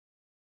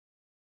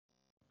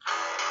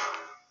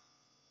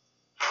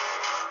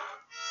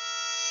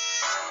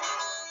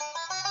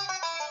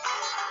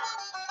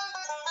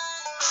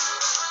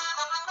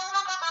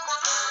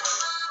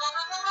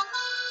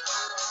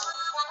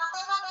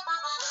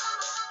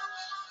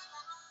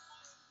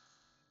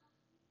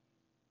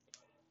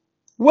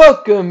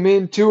Welcome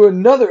into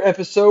another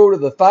episode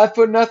of the 5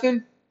 Foot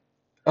Nothing,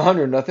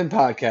 100 Nothing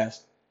podcast.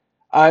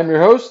 I'm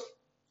your host,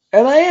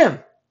 and I am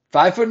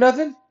 5 Foot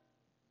Nothing,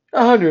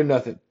 100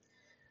 Nothing.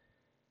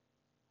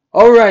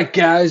 All right,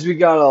 guys, we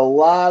got a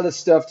lot of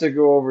stuff to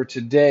go over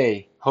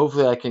today.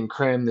 Hopefully, I can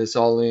cram this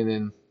all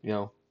in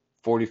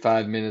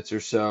 45 minutes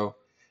or so.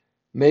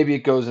 Maybe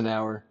it goes an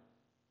hour.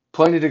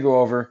 Plenty to go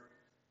over.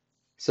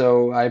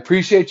 So I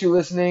appreciate you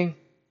listening.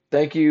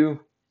 Thank you,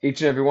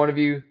 each and every one of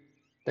you.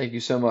 Thank you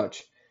so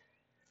much.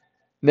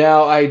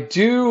 Now, I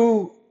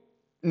do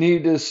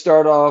need to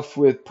start off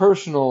with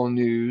personal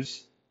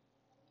news.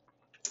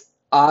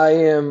 I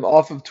am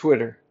off of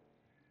Twitter.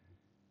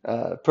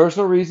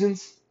 Personal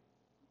reasons,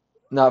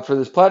 not for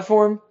this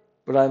platform,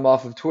 but I'm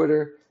off of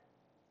Twitter,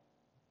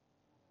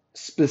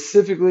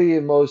 specifically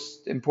and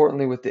most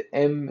importantly with the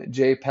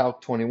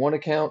MJPalk21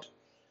 account,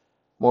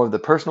 more of the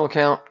personal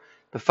account.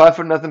 The 5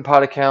 Foot Nothing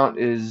pod account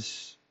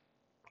is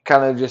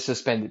kind of just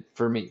suspended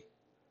for me,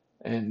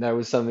 and that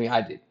was something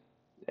I did.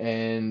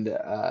 And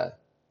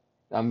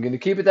I'm going to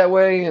keep it that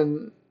way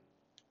and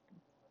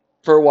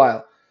for a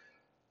while.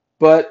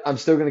 But I'm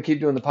still going to keep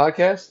doing the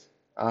podcast.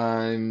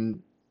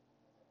 I'm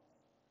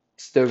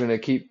still going to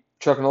keep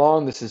trucking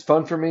along. This is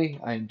fun for me.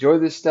 I enjoy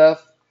this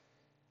stuff.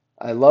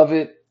 I love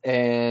it,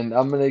 and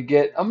I'm going to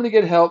get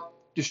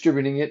help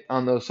distributing it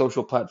on those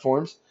social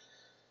platforms,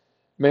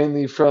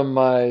 mainly from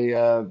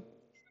my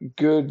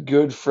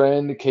good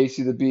friend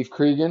Casey the Beef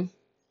Cregan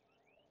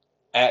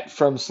at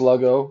From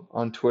Sluggo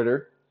on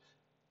Twitter.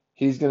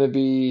 He's going to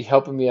be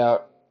helping me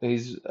out.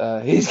 He's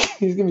going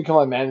to become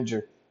my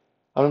manager.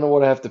 I don't know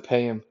what I have to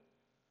pay him.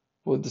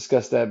 We'll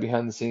discuss that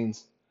behind the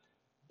scenes.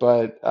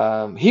 But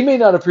he may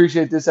not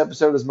appreciate this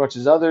episode as much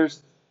as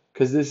others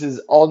because this is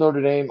all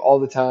Notre Dame all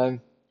the time.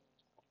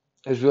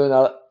 There's really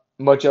not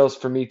much else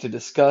for me to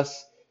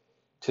discuss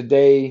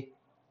today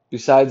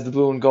besides the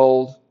blue and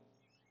gold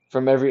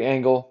from every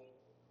angle,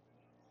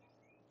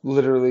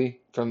 literally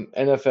from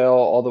NFL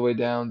all the way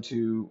down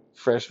to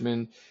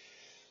freshmen,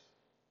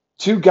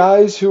 to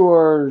guys who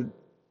are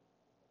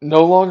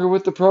no longer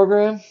with the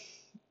program.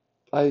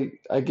 I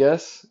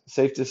guess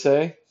safe to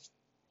say.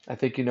 I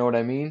think you know what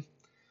I mean.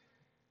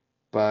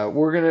 But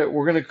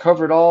we're gonna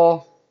cover it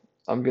all.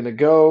 I'm gonna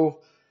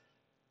go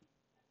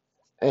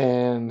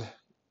and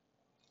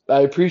I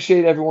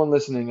appreciate everyone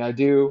listening. I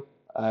do.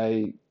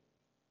 I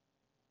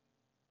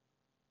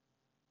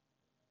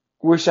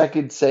wish I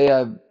could say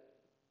I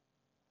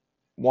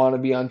want to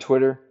be on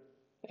Twitter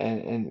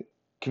and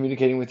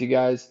communicating with you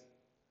guys.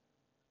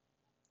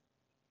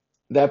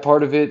 That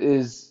part of it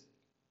is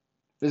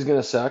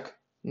gonna suck.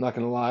 I'm not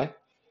gonna lie.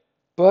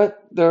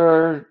 But there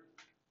are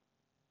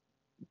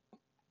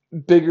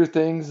bigger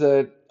things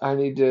that I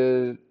need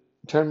to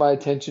turn my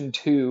attention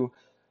to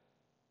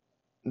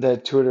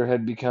that Twitter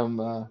had become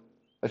a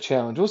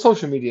challenge. Well,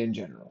 social media in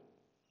general.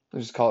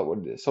 Let's just call it what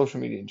it is. Social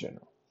media in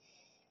general.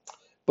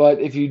 But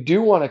if you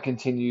do want to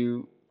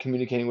continue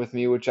communicating with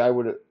me, which I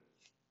would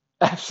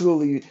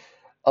absolutely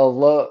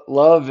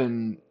love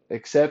and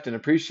accept and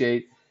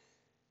appreciate,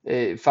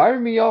 fire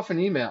me off an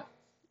email.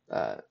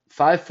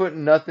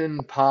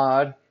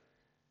 5footnothingpod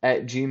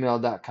at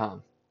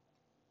gmail.com.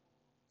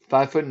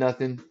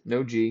 5footnothing,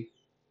 no G.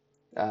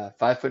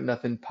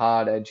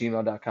 5footnothingpod at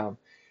gmail.com.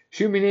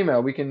 Shoot me an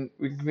email. We can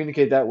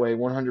communicate that way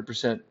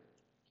 100%.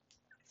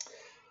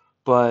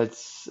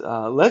 But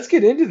let's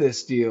get into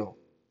this deal.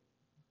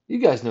 You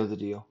guys know the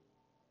deal.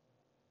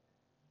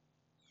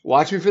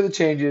 Watch me for the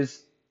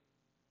changes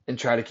and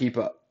try to keep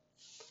up.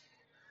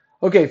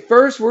 Okay,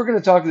 first we're going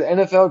to talk the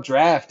NFL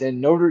draft and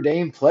Notre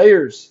Dame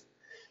players.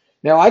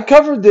 Now I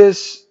covered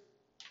this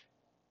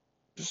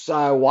just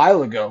a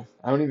while ago.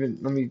 I don't even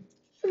let me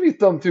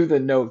thumb through the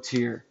notes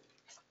here.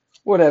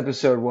 What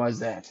episode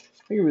was that?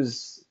 I think it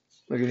was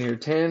looking here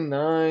 10,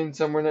 9,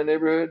 somewhere in that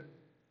neighborhood.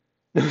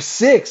 No,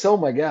 6. Oh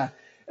my God.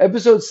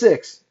 Episode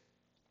 6.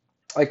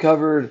 I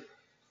covered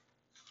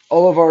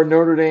all of our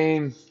Notre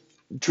Dame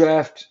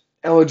draft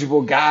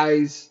eligible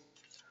guys,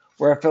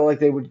 where I felt like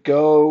they would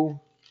go,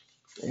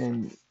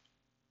 and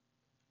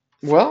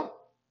well,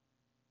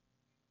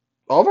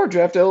 all of our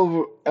draft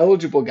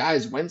eligible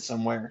guys went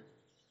somewhere.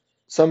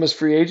 Some as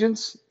free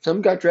agents,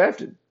 some got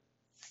drafted.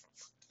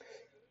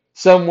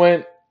 Some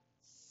went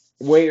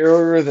way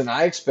earlier than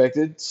I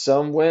expected,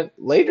 some went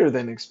later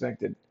than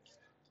expected.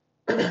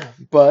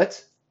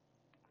 But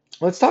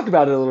let's talk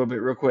about it a little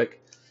bit real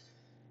quick.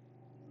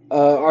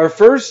 Our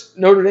first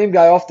Notre Dame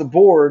guy off the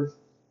board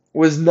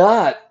was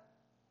not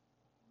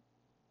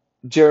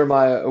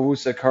Jeremiah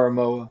Owusa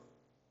Karamoa,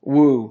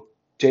 Woo,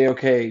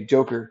 JOK,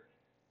 Joker.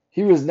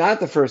 He was not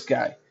the first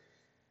guy,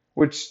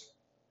 which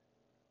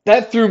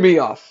that threw me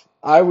off.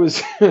 I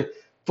was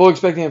full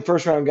expecting a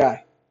first round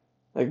guy.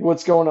 Like,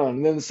 what's going on?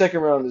 And then the second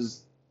round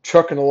is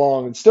trucking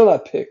along and still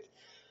not picked.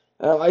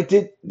 I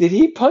did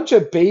he punch a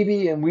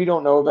baby and we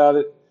don't know about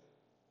it?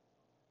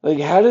 Like,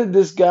 how did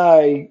this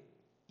guy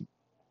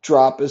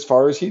drop as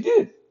far as he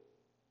did?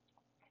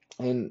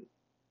 And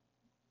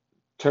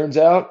turns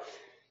out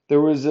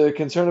there was a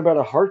concern about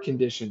a heart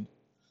condition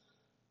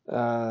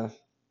uh,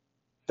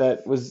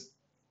 that was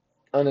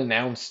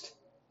unannounced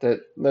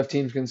that left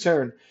teams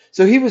concerned.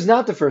 So he was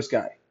not the first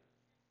guy.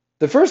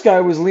 The first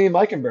guy was Liam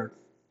Eichenberg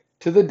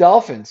to the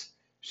Dolphins.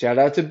 Shout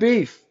out to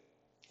Beef.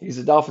 He's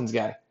a Dolphins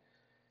guy.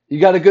 You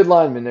got a good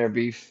lineman there,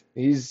 Beef.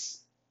 He's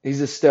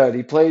a stud.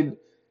 He played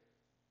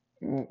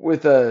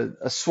with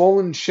a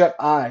swollen shut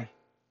eye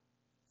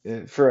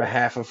for a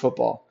half of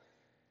football.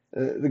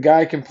 The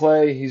guy can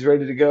play. He's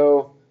ready to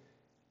go.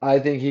 I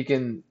think he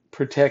can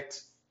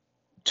protect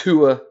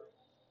Tua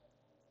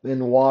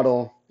and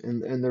Waddle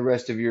and the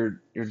rest of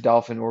your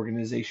Dolphin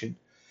organization.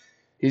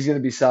 He's going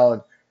to be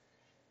solid.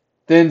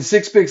 Then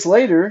 6 picks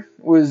later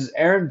was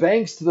Aaron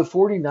Banks to the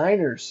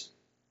 49ers.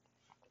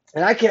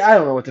 And I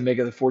don't know what to make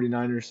of the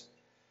 49ers.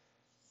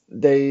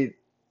 They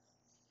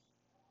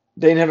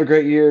they didn't have a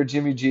great year.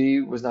 Jimmy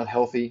G was not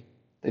healthy.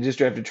 They just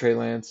drafted Trey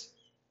Lance.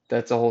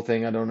 That's the whole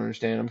thing I don't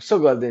understand. I'm so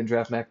glad they didn't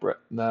draft Mac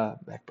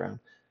Brown.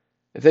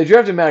 If they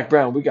drafted Mac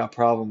Brown, we got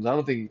problems. I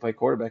don't think he can play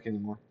quarterback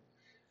anymore.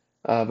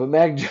 But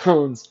Mac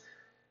Jones,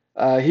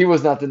 he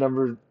was not the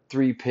number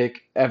 3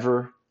 pick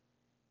ever.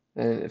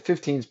 And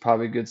 15 is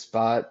probably a good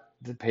spot.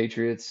 The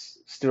Patriots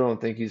still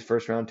don't think he's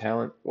first round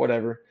talent.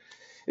 Whatever.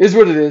 Is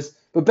what it is.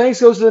 But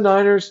Banks goes to the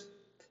Niners.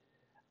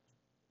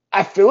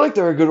 I feel like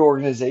they're a good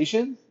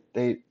organization.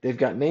 They've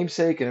got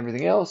namesake and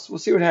everything else. We'll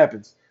see what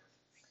happens.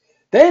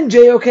 Then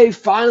JOK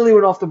finally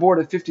went off the board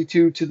at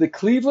 52 to the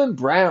Cleveland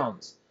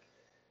Browns.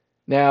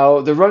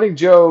 Now, the running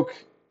joke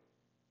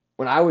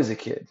when I was a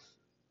kid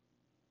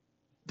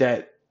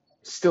that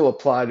still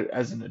applied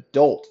as an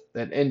adult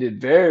that ended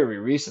very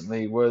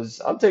recently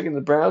was I'm taking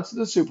the Browns to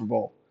the Super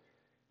Bowl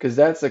because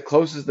that's the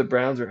closest the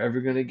Browns are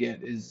ever going to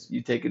get is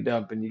you take a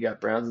dump and you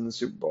got Browns in the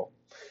Super Bowl.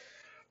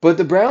 But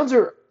the Browns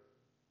are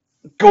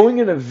going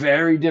in a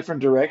very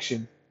different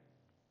direction.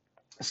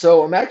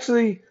 So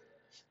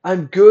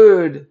I'm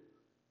good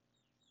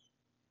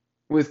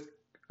with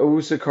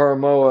Owusu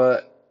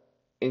Karamoa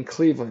in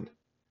Cleveland.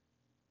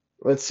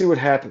 Let's see what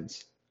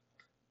happens.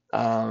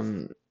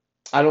 Um,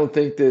 I don't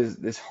think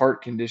this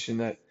heart condition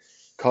that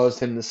caused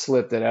him to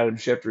slip that Adam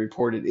Schefter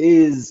reported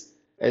is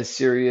as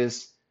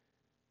serious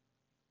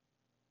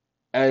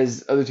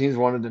as other teams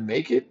wanted to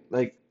make it.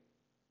 Like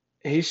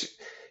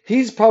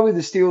he's probably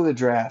the steal of the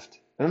draft.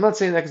 And I'm not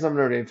saying that because I'm a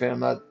Notre Dame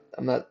fan.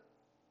 I'm not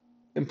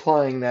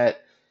implying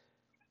that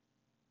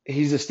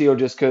he's a steal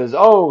just because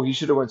he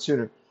should have went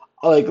sooner.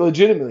 Like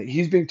legitimately,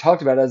 he's being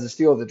talked about as a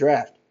steal of the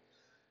draft.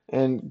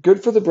 And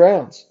good for the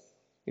Browns.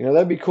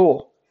 That'd be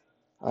cool.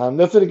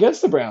 Nothing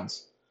against the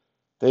Browns.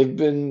 They've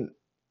been,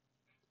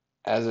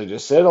 as I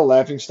just said, a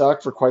laughing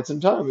stock for quite some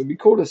time. It'd be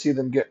cool to see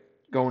them get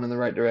going in the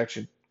right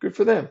direction. Good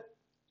for them.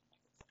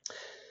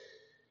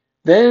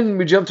 Then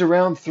we jump to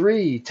round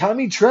 3.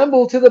 Tommy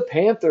Tremble to the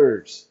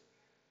Panthers.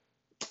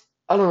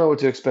 I don't know what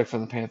to expect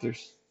from the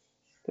Panthers.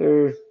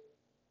 They're,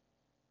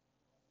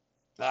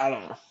 I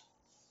don't know.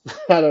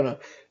 I don't know.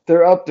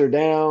 They're up, they're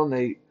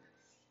down.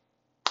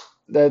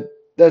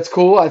 That's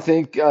cool. I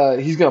think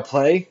he's gonna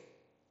play.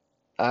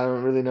 I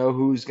don't really know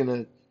who's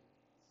gonna.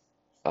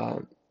 Uh,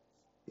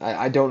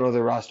 I don't know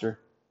the roster.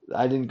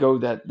 I didn't go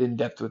that in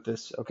depth with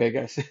this. Okay,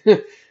 guys.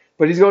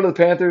 But he's going to the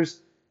Panthers.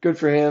 Good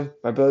for him.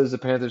 My brother's a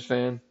Panthers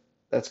fan.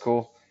 That's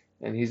cool.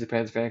 And he's a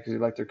Panthers fan because he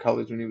liked their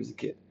colors when he was a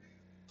kid.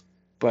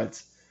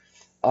 But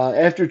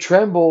after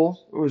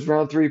Tremble, it was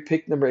round 3,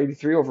 pick number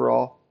 83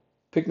 overall.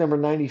 Pick number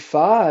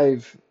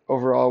 95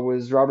 overall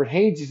was Robert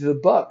Hainsey to the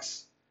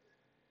Bucks.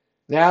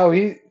 Now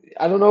I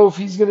don't know if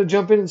he's going to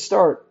jump in and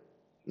start.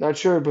 Not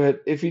sure,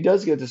 but if he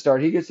does get to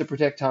start, he gets to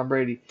protect Tom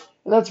Brady,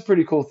 and that's a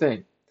pretty cool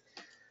thing.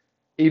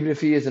 Even if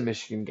he is a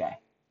Michigan guy,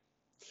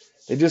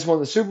 they just won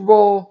the Super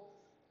Bowl.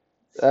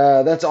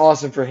 That's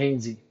awesome for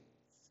Hainsey.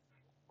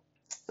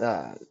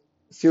 Uh,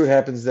 see what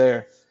happens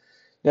there.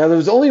 Now there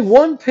was only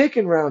one pick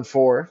in round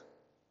 4,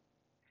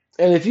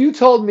 and if you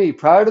told me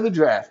prior to the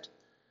draft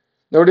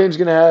Notre Dame's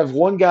going to have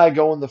one guy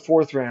go in the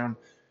 4th round,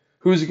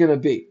 who's it going to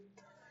be?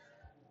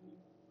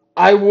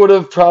 I would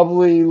have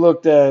probably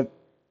looked at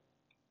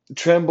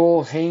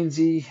Tremble,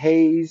 Hainsey,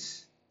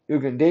 Hayes,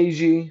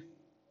 Ugandaji.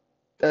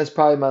 That's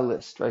probably my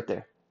list right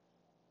there.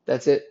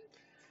 That's it.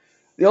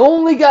 The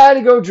only guy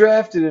to go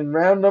drafted in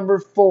round number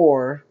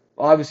 4,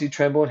 obviously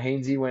Tremble and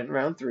Hainsey went in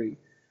round 3,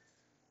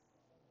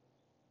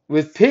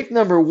 with pick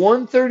number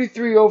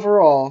 133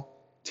 overall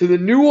to the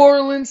New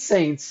Orleans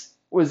Saints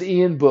was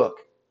Ian Book.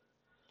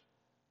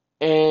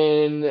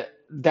 And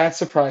that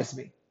surprised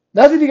me.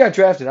 Not that he got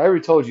drafted. I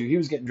already told you he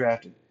was getting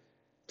drafted.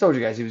 Told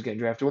you guys he was getting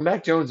drafted. When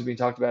Mac Jones is being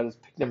talked about as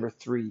pick number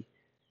 3,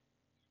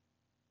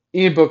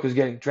 Ian Book was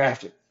getting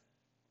drafted.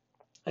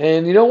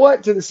 And you know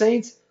what? To the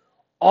Saints,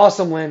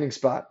 awesome landing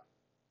spot.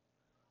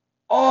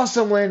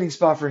 Awesome landing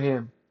spot for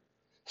him.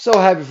 So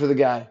happy for the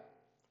guy.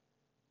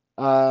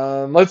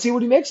 Let's see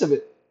what he makes of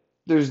it.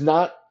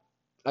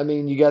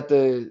 You got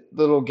the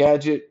little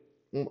gadget,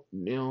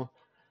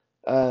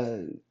 uh,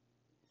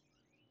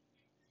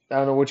 I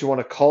don't know what you want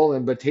to call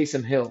him, but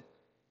Taysom Hill.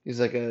 He's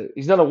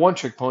not a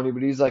one-trick pony,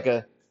 but he's like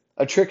a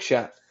trick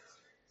shot.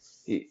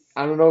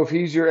 I don't know if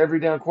he's your every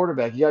down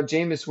quarterback. You got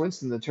Jameis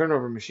Winston, the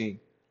turnover machine.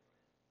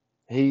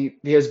 He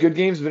has good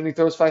games, but then he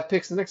throws 5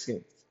 picks the next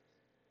game.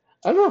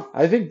 I don't know.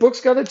 I think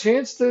Book's got a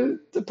chance to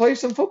play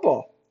some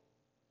football.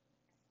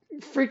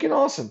 Freaking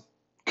awesome.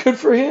 Good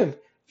for him.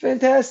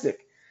 Fantastic.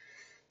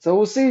 So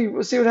we'll see.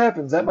 We'll see what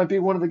happens. That might be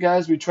one of the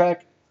guys we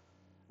track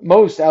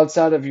most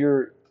outside of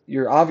your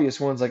obvious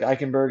ones like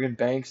Eichenberg and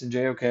Banks and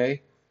JOK,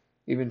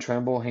 even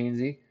Tremble,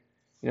 Hainsey.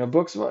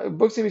 Book's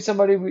gonna be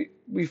somebody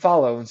we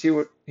follow and see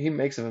what he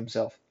makes of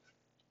himself.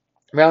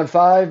 Round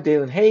five,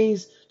 Dalen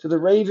Hayes to the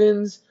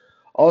Ravens.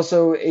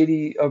 Also,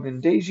 Adi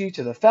Ogundeji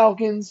to the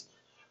Falcons.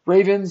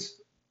 Ravens,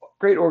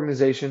 great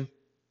organization.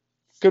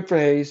 Good for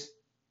Hayes.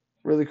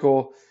 Really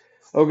cool.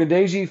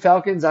 Ogundeji,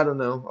 Falcons, I don't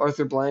know.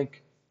 Arthur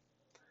Blank.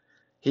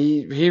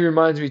 He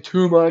reminds me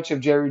too much of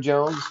Jerry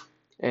Jones,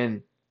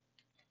 and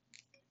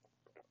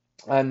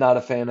I'm not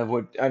a fan of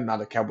what I'm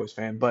not a Cowboys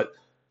fan, but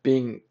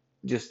being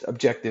just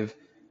objective,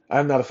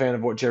 I'm not a fan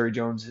of what Jerry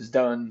Jones has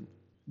done,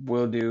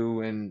 will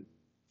do, and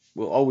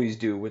will always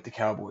do with the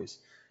Cowboys.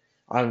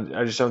 I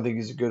just don't think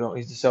he's a good.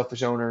 He's a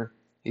selfish owner.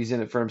 He's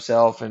in it for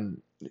himself,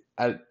 and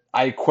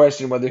I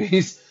question whether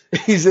he's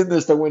in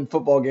this to win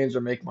football games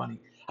or make money.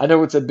 I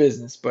know it's a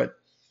business, but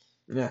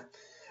yeah.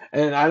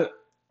 And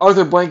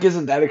Arthur Blank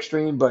isn't that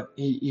extreme, but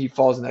he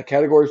falls in that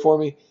category for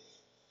me.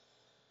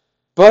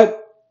 But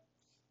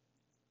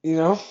you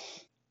know,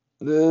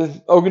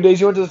 the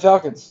Ogundeji went to the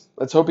Falcons.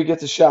 Let's hope he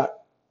gets a shot.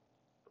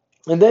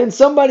 And then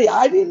somebody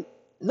I didn't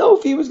know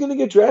if he was going to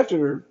get drafted,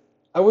 or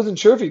I wasn't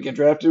sure if he'd get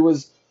drafted,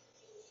 was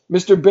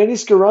Mr. Benny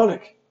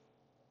Skoranek.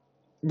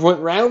 Went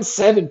round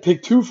 7,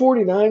 picked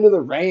 249 to the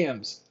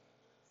Rams.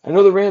 I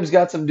know the Rams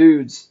got some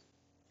dudes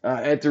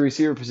at the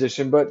receiver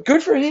position, but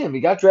good for him.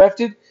 He got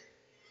drafted.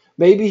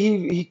 Maybe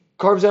he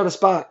carves out a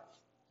spot.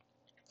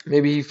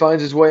 Maybe he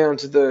finds his way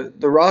onto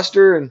the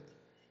roster and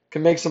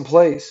can make some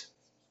plays.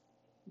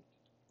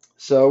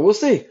 So we'll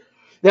see.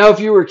 Now, if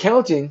you were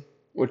counting,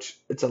 which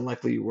it's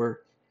unlikely you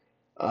were,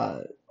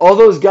 all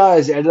those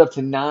guys added up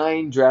to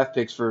 9 draft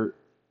picks for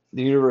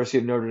the University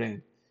of Notre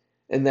Dame.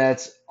 And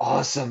that's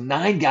awesome.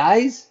 9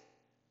 guys?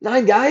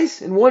 9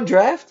 guys in one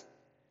draft?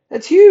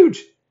 That's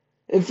huge.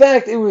 In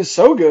fact, it was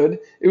so good,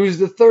 it was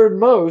the third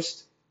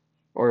most,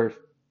 or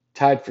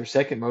tied for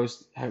second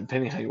most,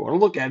 depending how you want to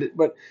look at it,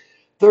 but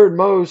third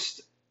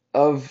most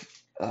of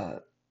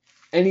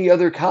any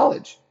other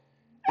college.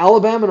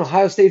 Alabama and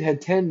Ohio State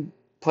had 10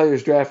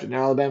 players drafted.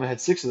 Now, Alabama had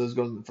 6 of those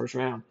going in the first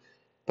round.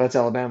 That's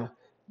Alabama.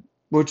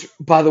 Which,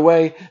 by the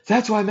way,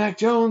 that's why Mac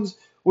Jones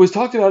was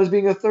talked about as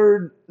being a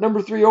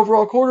number 3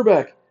 overall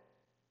quarterback.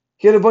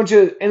 He had a bunch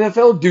of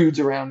NFL dudes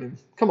around him.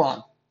 Come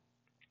on.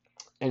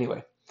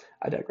 Anyway,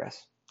 I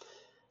digress.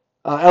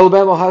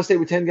 Alabama, Ohio State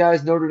with 10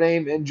 guys, Notre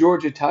Dame, and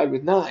Georgia tied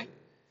with 9.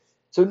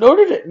 So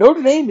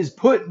Notre Dame is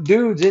putting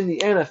dudes in the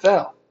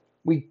NFL.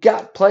 We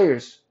got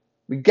players.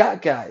 We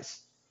got guys.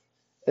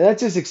 And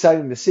that's just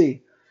exciting to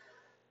see.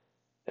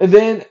 And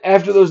then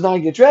after those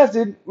 9 get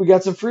drafted, we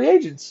got some free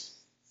agents.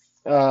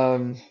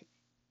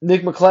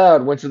 Nick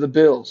McLeod went to the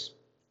Bills.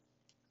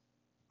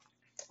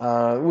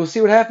 We'll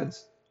see what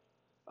happens.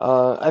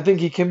 I think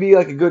he can be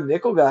like a good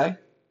nickel guy.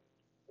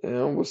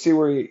 We'll see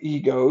where he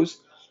goes.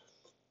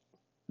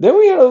 Then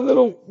we had a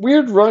little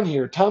weird run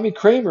here. Tommy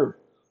Kramer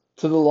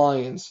to the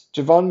Lions.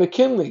 Javon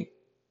McKinley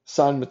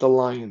signed with the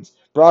Lions.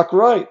 Brock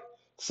Wright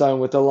signed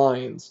with the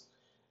Lions.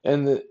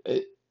 And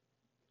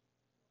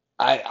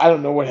I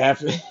don't know what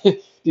happened.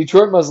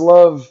 Detroit must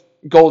love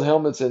gold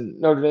helmets and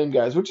Notre Dame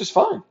guys, which is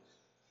fine.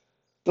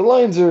 The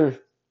Lions are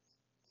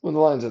the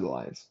Lions are the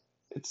Lions.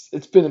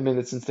 It's been a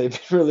minute since they've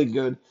been really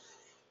good.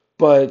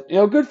 But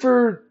good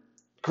for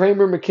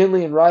Kramer,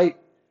 McKinley, and Wright.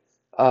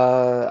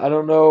 I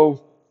don't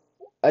know.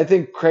 I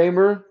think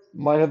Kramer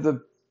might have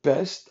the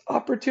best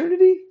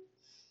opportunity,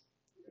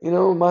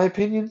 in my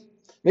opinion.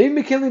 Maybe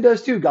McKinley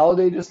does too.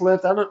 Galladay just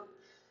left. I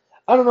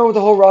don't know what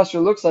the whole roster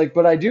looks like,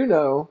 but I do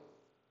know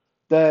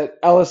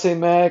that LSA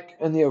Mack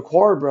and the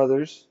Okwara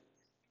brothers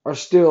are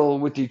still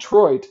with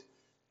Detroit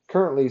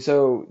currently.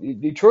 So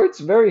Detroit's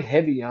very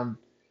heavy on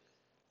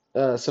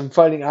some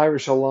Fighting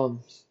Irish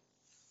alums.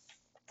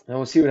 And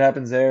we'll see what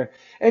happens there.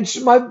 And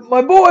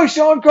my boy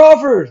Sean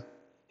Crawford,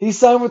 he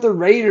signed with the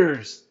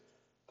Raiders.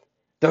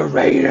 The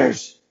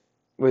Raiders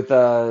with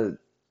why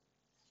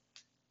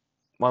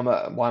am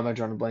I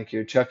drawing a blank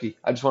here? Chucky.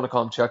 I just want to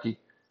call him Chucky.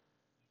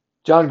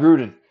 John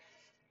Gruden.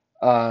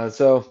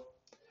 So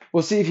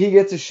we'll see if he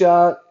gets a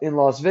shot in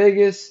Las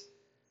Vegas.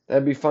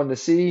 That'd be fun to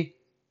see.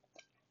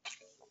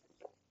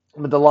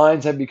 But the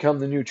Lions have become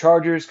the new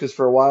Chargers because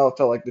for a while it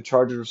felt like the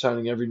Chargers were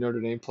signing every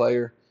Notre Dame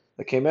player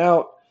that came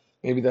out.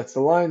 Maybe that's the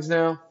Lions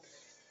now.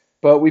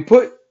 But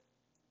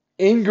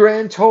in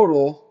grand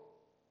total,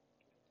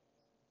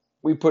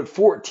 we put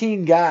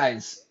 14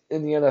 guys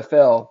in the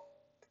NFL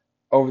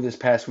over this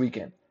past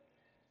weekend.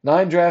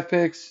 9 draft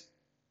picks,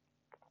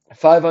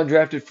 5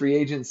 undrafted free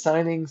agent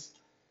signings,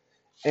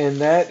 and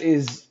that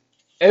is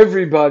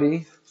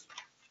everybody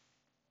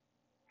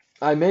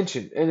I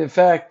mentioned. And in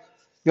fact,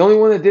 the only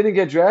one that didn't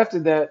get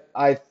drafted that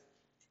I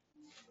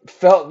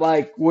felt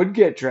like would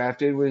get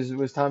drafted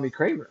was Tommy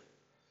Kramer.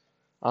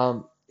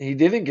 He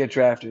didn't get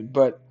drafted,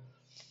 but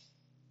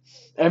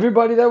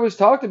everybody that was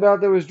talked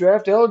about that was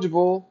draft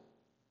eligible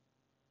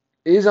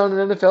is on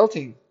an NFL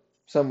team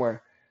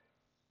somewhere,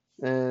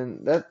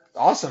 and that's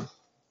awesome.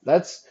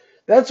 That's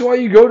that's why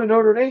you go to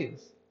Notre Dame.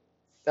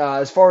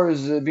 As far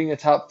as being a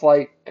top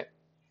flight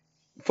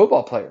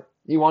football player,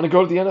 you want to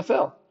go to the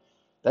NFL.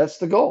 That's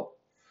the goal.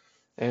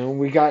 And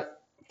we got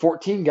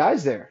 14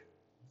 guys there.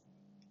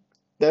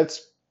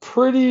 That's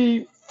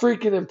pretty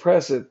freaking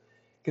impressive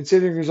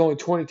considering there's only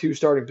 22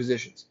 starting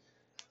positions.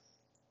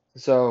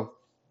 So,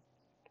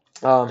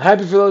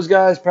 happy for those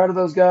guys, proud of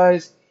those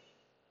guys.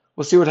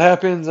 We'll see what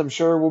happens. I'm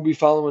sure we'll be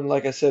following,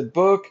 like I said,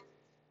 Book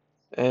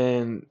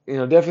and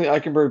definitely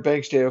Eichenberg,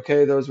 Banks,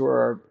 JOK. Those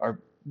were our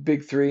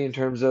big three in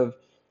terms of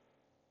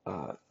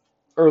uh,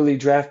 early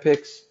draft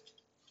picks.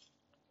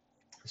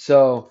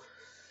 So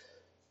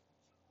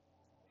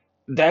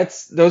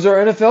those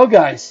are NFL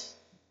guys.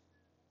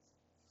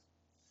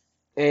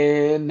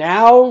 And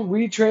now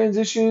we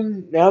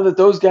transition. Now that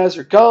those guys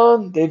are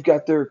gone, they've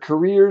got their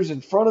careers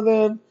in front of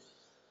them.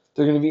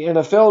 They're going to be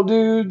NFL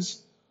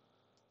dudes.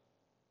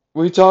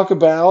 We talk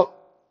about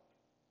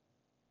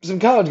some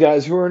college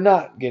guys who are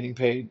not getting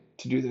paid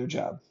to do their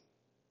job.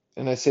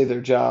 And I say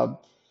their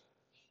job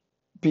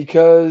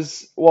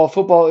because while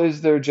football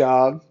is their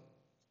job,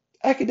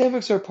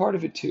 academics are part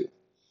of it too.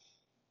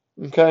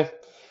 Okay?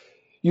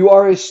 You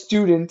are a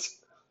student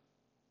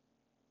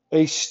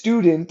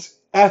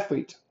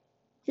athlete.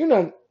 You're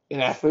not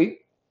an athlete.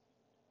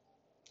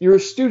 You're a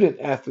student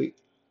athlete.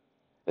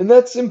 And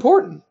that's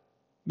important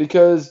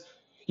because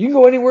you can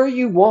go anywhere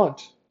you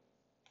want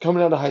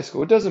coming out of high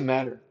school. It doesn't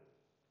matter.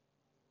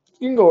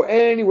 You can go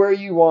anywhere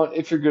you want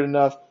if you're good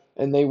enough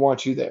and they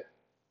want you there.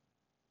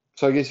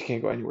 So I guess you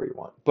can't go anywhere you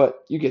want,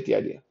 but you get the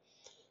idea.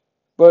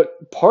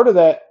 But part of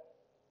that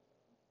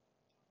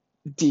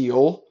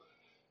deal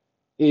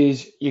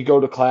is you go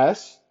to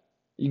class,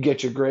 you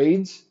get your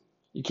grades,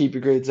 you keep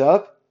your grades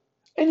up,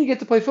 and you get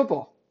to play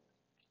football.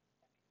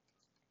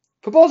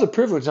 Football is a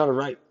privilege, not a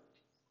right.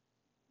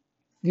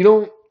 You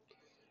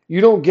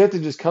don't get to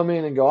just come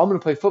in and go, I'm going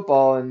to play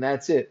football and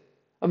that's it.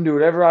 I'm going to do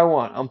whatever I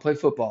want. I'm going to play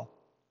football.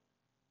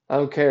 I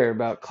don't care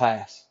about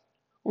class.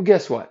 Well,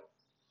 guess what?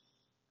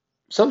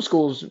 Some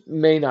schools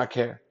may not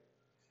care.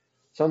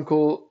 Some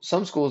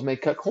schools may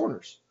cut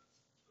corners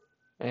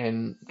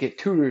and get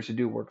tutors to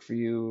do work for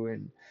you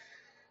and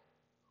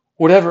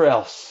whatever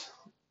else.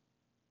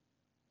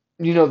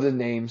 You know the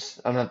names.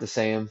 I don't have to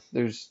say them.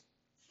 There's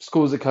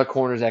schools that cut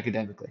corners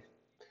academically.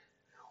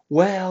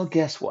 Well,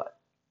 guess what?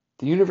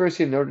 The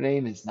University of Notre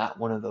Dame is not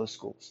one of those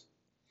schools.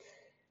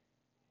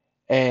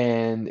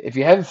 And if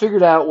you haven't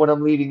figured out what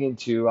I'm leading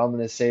into, I'm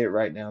going to say it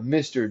right now.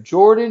 Mr.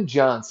 Jordan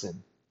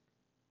Johnson.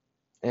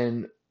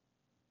 And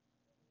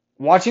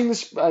watching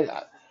this,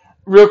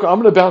 real quick,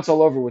 I'm going to bounce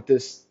all over with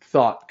this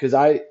thought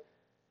because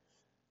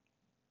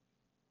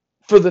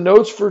for the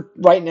notes for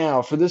right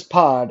now, for this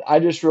pod, I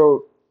just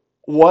wrote,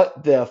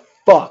 what the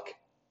fuck?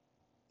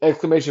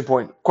 Exclamation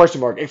point,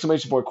 question mark,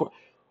 exclamation point.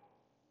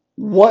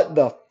 What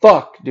the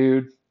fuck,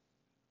 dude?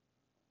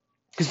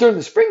 Because during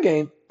the spring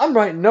game, I'm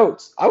writing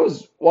notes. I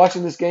was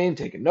watching this game,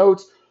 taking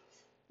notes.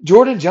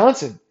 Jordan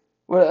Johnson.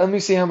 Well, let me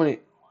see how many.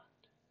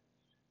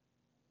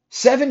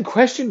 7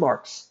 question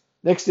marks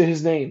next to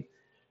his name.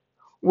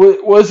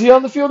 Was he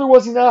on the field or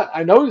was he not?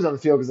 I know he was on the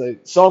field because I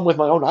saw him with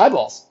my own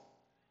eyeballs.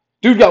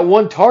 Dude got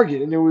one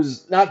target, and it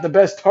was not the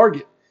best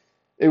target.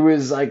 It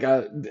was like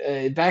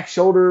a back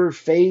shoulder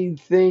fade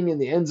thing in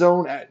the end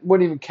zone. It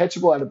wasn't even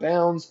catchable out of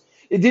bounds.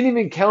 It didn't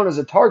even count as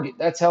a target.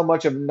 That's how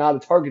much of not a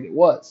target it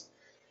was.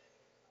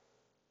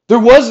 There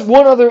was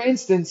one other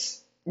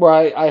instance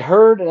where I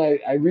heard and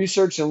I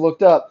researched and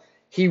looked up.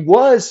 He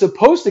was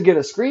supposed to get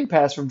a screen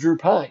pass from Drew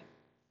Pine.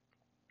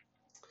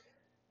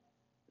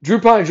 Drew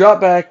Pine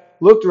dropped back,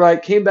 looked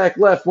right, came back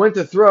left, went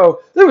to throw.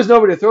 There was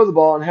nobody to throw the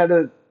ball and had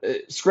to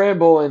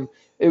scramble, and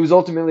it was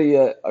ultimately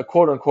a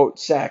quote-unquote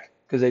sack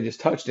because they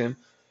just touched him.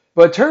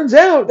 But it turns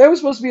out that was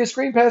supposed to be a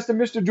screen pass to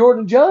Mr.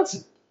 Jordan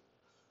Johnson.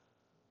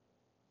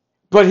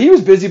 But he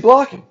was busy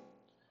blocking.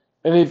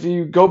 And if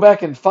you go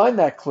back and find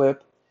that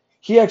clip,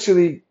 he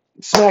actually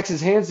smacks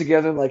his hands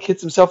together and like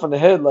hits himself on the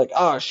head like,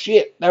 oh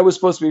shit, that was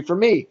supposed to be for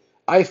me.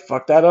 I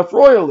fucked that up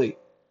royally.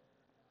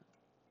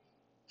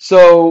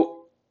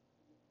 So,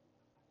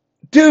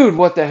 dude,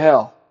 what the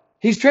hell?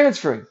 He's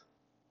transferring.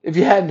 If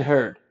you hadn't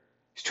heard,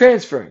 he's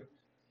transferring.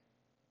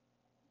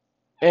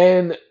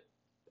 And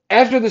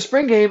after the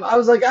spring game, I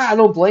was like, I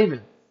don't blame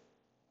him.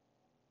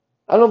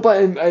 I don't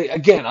blame him.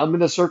 Again, I'm going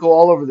to circle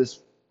all over this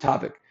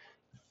topic.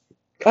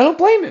 I don't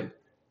blame him.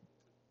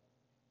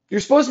 You're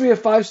supposed to be a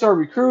 5-star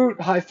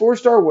recruit, high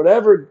 4-star,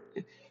 whatever.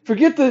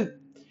 Forget the.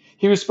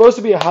 He was supposed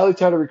to be a highly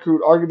touted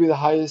recruit, arguably the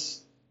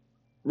highest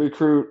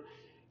recruit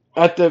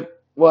at the.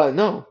 Well,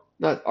 no,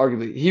 not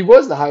arguably. He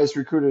was the highest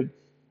recruited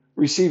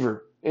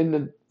receiver in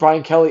the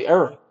Brian Kelly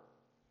era.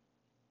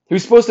 He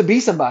was supposed to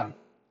be somebody.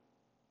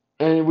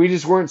 And we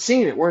just weren't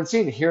seeing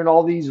it. Hearing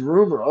all these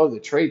rumors, the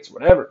traits,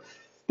 whatever.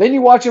 Then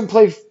you watch him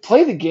play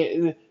the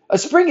game. A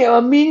spring game,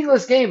 a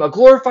meaningless game, a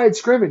glorified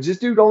scrimmage. This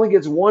dude only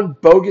gets one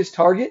bogus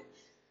target.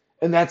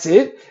 and that's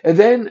it. And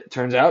then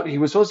turns out he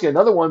was supposed to get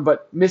another one,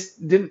 but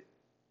didn't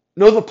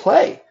know the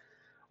play.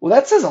 Well,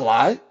 that says a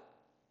lot.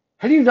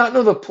 How do you not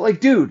know the play,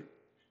 dude?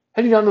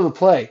 How do you not know the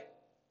play?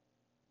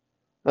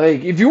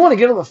 Like, if you want to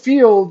get on the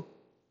field,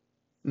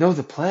 know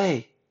the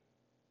play.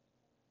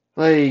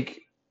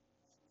 Like,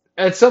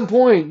 at some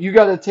point, you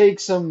got to take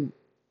some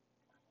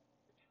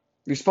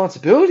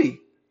responsibility.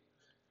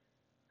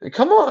 Like,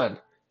 come on,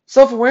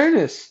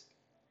 self-awareness.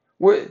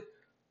 What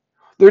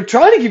they're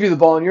trying to give you the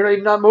ball, and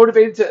you're not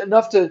motivated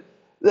enough to.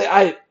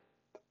 I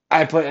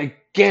play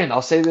again.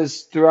 I'll say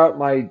this throughout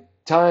my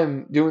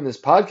time doing this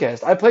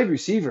podcast. I played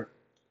receiver,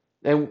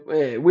 and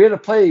we had a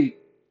play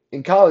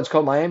in college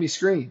called Miami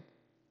Screen.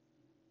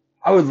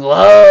 I would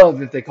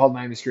love if they called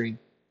Miami Screen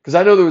because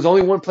I know there was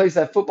only one place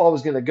that football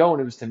was going to go,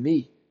 and it was to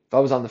me if I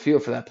was on the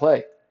field for that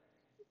play.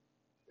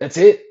 That's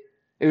it.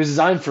 It was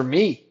designed for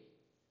me.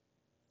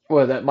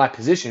 Well, that my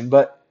position,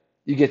 but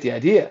you get the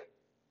idea.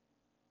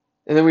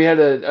 And then we had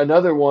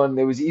another one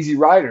that was Easy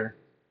Rider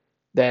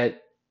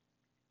that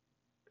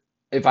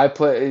if I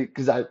play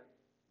because I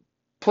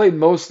played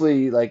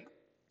mostly like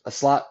a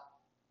slot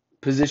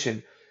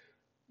position,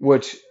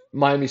 which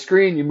Miami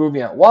Screen, you move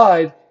me out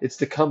wide, it's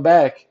to come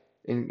back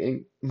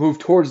and move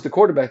towards the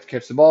quarterback to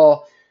catch the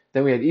ball.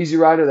 Then we had Easy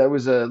Rider, that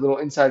was a little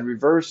inside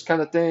reverse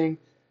kind of thing,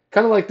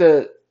 kind of like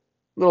the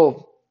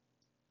little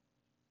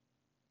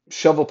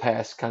shovel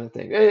pass kind of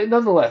thing.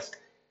 Nonetheless,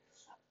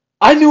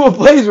 I knew what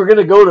plays were going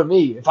to go to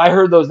me. If I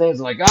heard those names,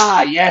 I'm like,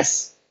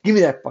 yes, give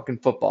me that fucking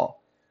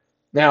football.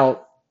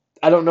 Now,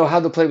 I don't know how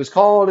the play was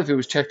called, if it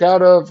was checked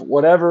out of,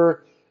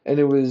 whatever, and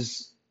it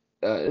was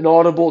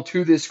inaudible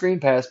to this screen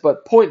pass.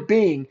 But point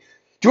being,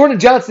 Jordan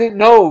Johnson didn't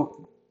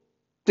know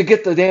to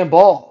get the damn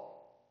ball.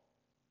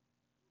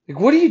 Like,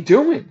 what are you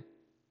doing?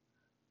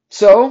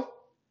 So,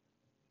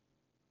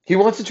 he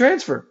wants to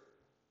transfer.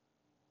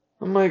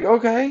 I'm like,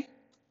 okay.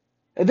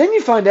 And then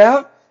you find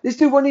out this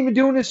dude wasn't even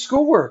doing his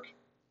schoolwork.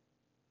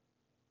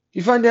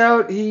 You find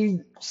out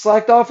he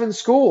slacked off in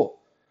school.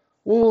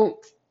 Well,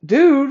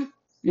 dude,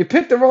 you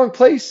picked the wrong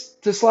place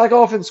to slack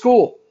off in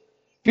school.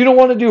 If you don't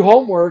want to do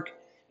homework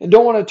and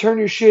don't want to turn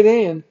your shit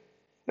in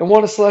and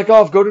want to slack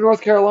off, go to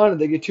North Carolina.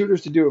 They get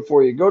tutors to do it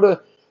for you. Go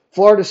to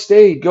Florida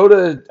State. Go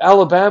to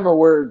Alabama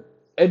where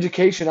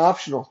education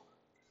optional.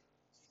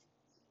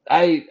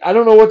 I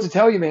don't know what to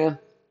tell you, man.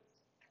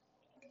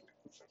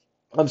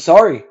 I'm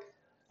sorry.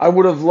 I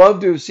would have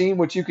loved to have seen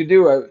what you could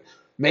do.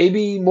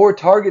 Maybe more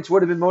targets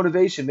would have been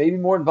motivation. Maybe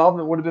more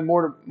involvement would have been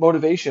more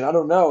motivation. I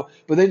don't know.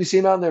 But then you see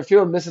him out in their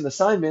field missing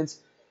assignments,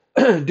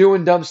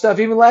 doing dumb stuff.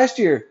 Even last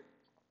year,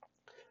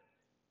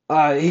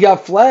 he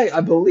got flagged.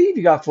 I believe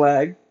he got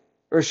flagged,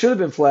 or should have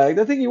been flagged.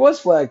 I think he was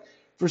flagged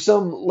for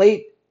some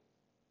late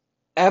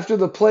after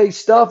the play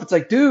stuff. It's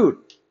like, dude,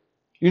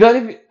 you're not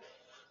even.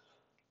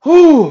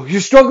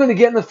 You're struggling to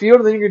get in the field,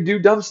 and then you're gonna do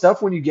dumb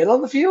stuff when you get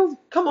on the field.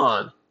 Come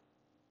on.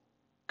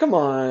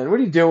 What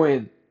are you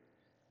doing?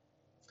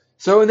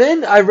 So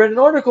then I read an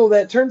article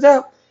that turns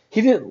out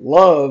he didn't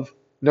love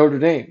Notre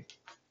Dame.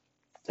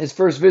 His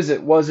first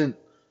visit wasn't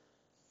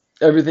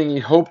everything he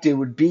hoped it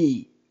would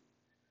be,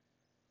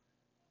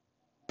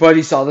 but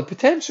he saw the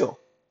potential.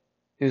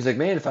 He was like,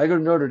 man, if I go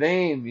to Notre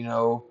Dame,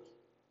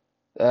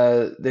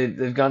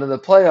 they've gone to the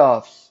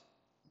playoffs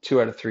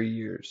 2 out of 3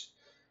 years.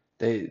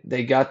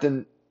 They got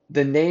the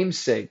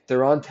namesake.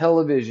 They're on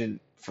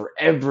television for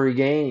every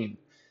game.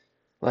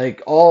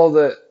 Like all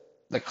the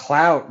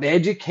clout, the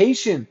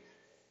education.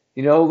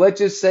 Let's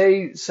just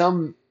say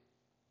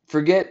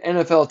forget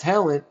NFL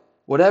talent,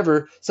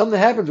 whatever, something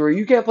happens where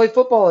you can't play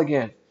football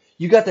again.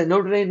 You got that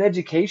Notre Dame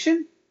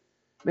education?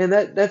 Man,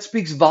 that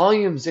speaks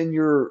volumes in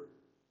your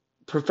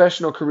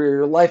professional career,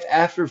 your life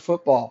after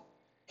football.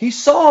 He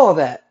saw all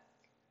that.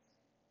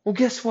 Well,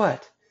 guess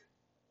what?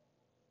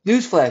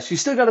 Newsflash, you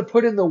still got to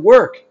put in the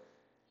work.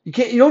 You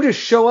don't just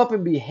show up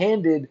and be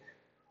handed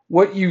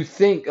what you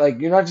think. Like,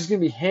 you're not just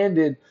going to be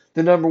handed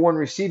the number one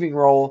receiving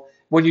role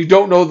when you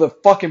don't know the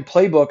fucking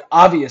playbook,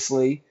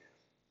 obviously.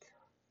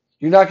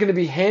 You're not going to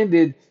be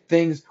handed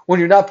things when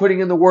you're not putting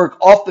in the work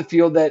off the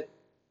field that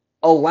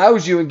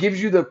allows you and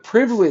gives you the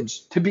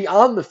privilege to be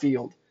on the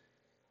field.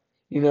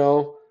 You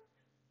know,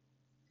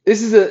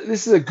 this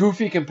is a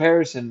goofy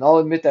comparison. I'll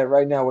admit that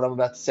right now, what I'm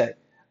about to say.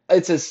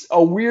 It's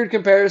a weird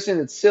comparison.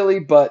 It's silly,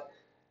 but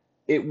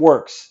it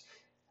works.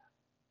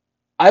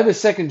 I have a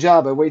second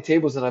job. I wait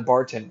tables and I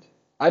bartend.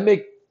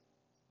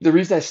 The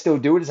reason I still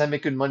do it is I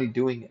make good money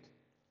doing it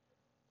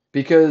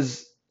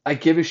because I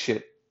give a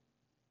shit.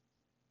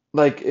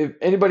 Like, if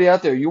anybody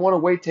out there, you want to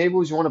wait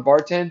tables, you want to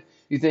bartend,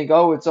 you think,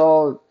 oh, it's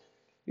all,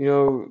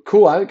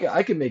 cool.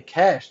 I can make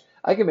cash.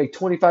 I can make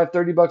 25,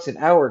 $30 an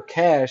hour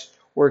cash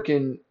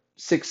working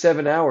 6,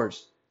 7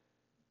 hours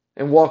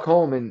and walk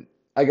home and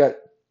I got,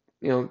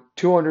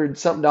 200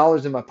 something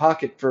dollars in my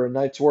pocket for a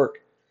night's work.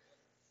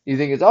 You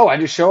think it's, oh, I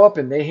just show up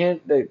and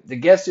the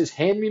guests just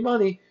hand me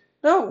money.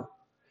 No,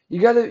 you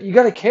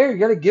gotta care. You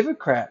gotta give a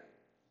crap.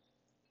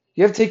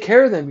 You have to take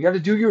care of them. You got to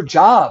do your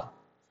job.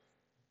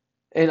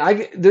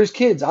 And there's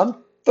kids.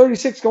 I'm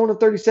 36 going to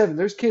 37.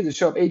 There's kids that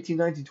show up 18,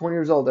 19, 20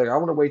 years old. Like, I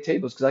want to wait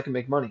tables because I can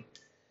make money.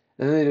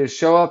 and then they just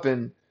show up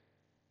and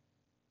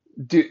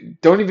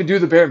don't even do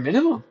the bare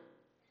minimum.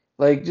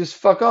 Like, just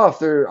fuck off.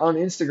 They're on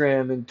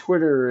Instagram and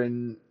Twitter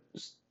and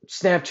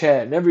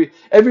Snapchat and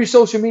every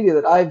social media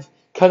that I've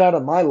cut out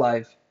of my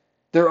life.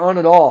 They're on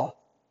it all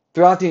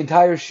throughout the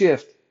entire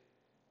shift.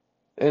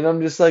 And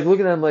I'm just like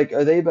looking at them like,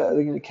 are they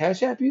gonna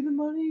cash app you the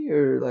money,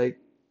 or like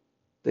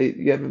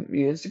you have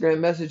your Instagram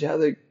message? How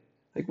they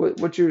like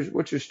what's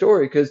your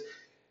story? Because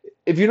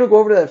if you don't go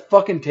over to that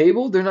fucking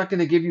table, they're not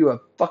gonna give you a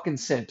fucking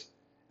cent,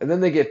 and then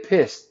they get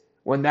pissed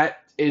when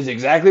that is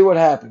exactly what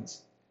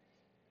happens.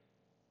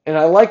 And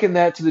I liken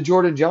that to the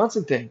Jordan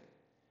Johnson thing.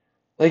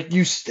 Like,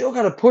 you still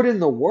got to put in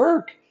the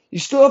work. You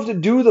still have to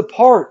do the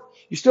part.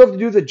 You still have to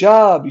do the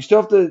job. You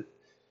still have to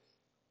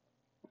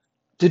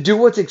do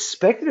what's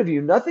expected of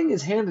you. Nothing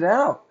is handed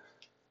out.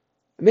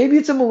 Maybe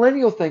it's a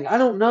millennial thing. I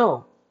don't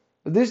know.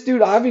 But this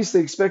dude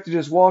obviously expected to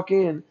just walk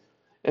in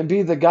and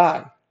be the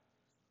guy.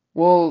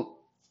 Well,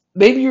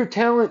 maybe your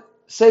talent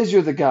says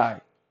you're the guy,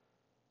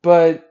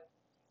 but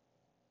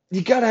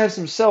you got to have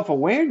some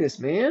self-awareness,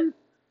 man.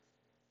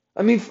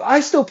 I mean,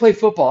 I still play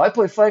football. I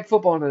play flag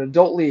football in an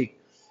adult league,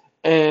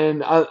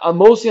 and I'm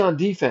mostly on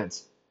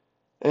defense.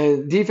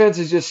 And defense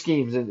is just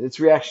schemes, and it's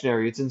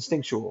reactionary, it's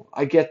instinctual.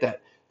 I get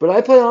that. But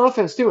I play on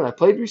offense too, and I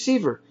played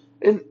receiver.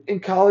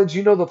 In college,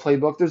 you know the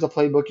playbook. There's a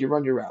playbook, you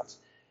run your routes.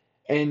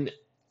 And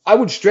I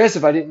would stress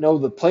if I didn't know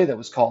the play that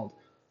was called.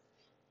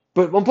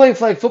 But I'm playing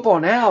flag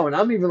football now, and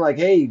I'm even like,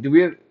 hey,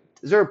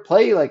 is there a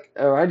play? Like,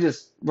 or I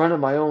just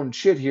running my own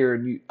shit here,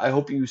 and I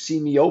hope you see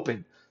me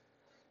open.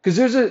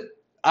 Because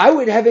I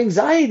would have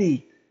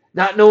anxiety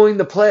not knowing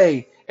the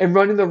play and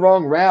running the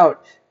wrong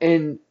route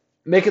and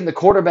making the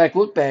quarterback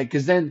look bad.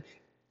 Because then,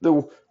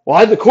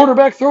 why'd the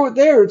quarterback throw it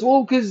there? It's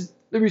well, because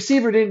the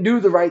receiver didn't do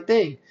the right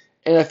thing.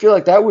 And I feel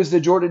like that was the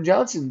Jordan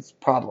Johnson's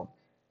problem.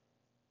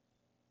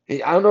 I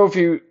don't know if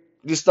he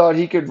just thought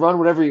he could run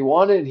whatever he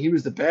wanted and he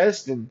was the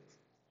best. And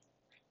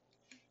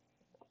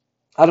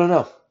I don't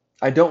know.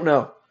 I don't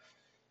know.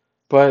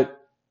 But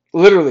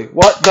literally,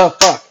 what the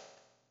fuck?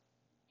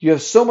 You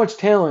have so much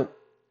talent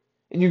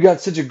and you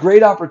got such a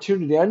great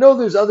opportunity. I know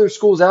there's other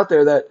schools out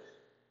there that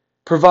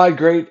provide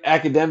great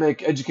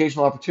academic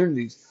educational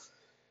opportunities,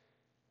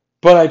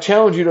 but I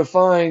challenge you to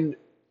find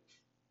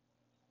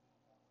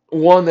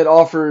one that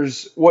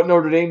offers what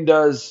Notre Dame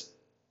does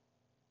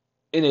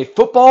in a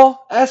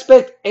football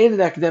aspect and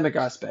an academic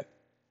aspect.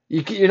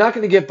 You're not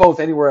going to get both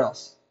anywhere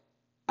else.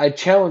 I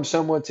challenge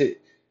someone to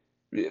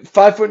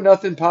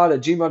 5footnothingpod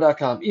at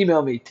gmail.com.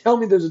 Email me. Tell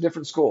me there's a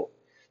different school.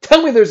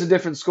 Tell me there's a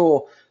different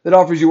school that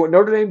offers you what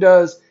Notre Dame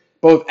does,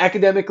 both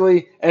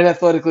academically and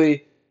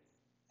athletically,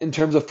 in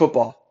terms of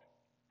football.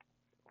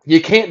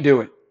 You can't do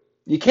it.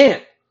 You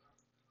can't.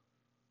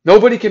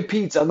 Nobody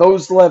competes on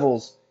those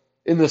levels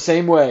in the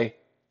same way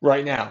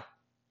right now.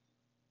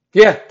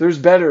 Yeah, there's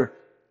better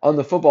on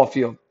the football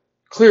field.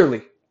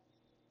 Clearly.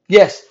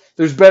 Yes,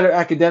 there's better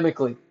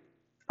academically.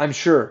 I'm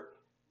sure.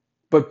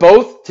 But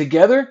both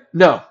together?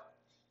 No.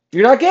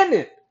 You're not getting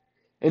it.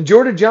 And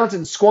Jordan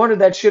Johnson squandered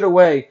that shit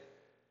away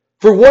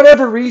for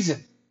whatever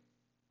reason.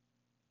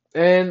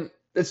 And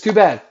it's too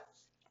bad.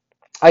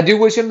 I do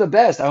wish him the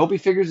best. I hope he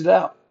figures it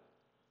out.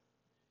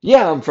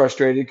 Yeah, I'm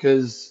frustrated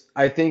because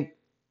I think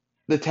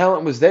the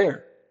talent was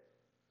there.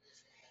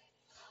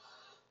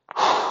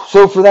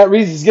 So for that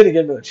reason, he's going to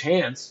get another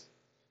chance.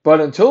 But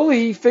until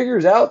he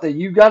figures out that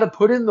you got to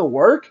put in the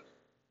work,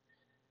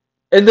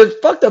 and the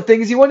fucked up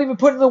thing is he wasn't even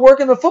putting the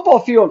work in the football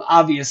field,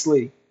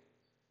 obviously.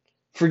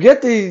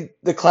 Forget the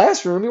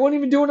classroom. He wasn't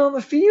even doing it on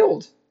the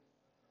field.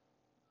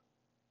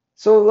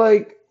 So,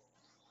 like,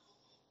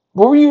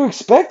 what were you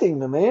expecting,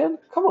 the man?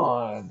 Come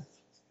on.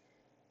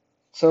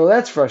 So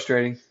that's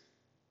frustrating.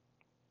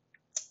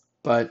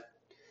 But,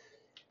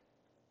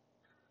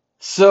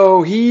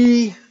 so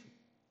he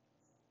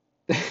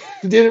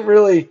didn't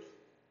really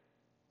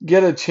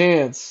get a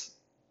chance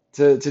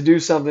to do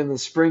something in the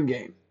spring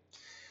game.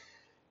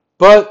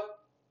 But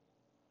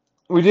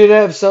we did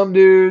have some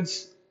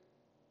dudes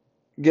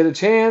get a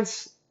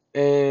chance,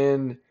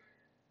 and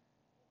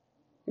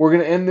we're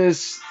going to end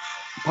this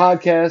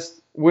podcast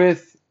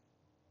with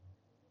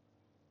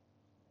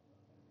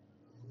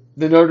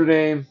the Notre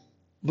Dame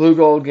Blue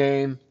Gold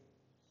game.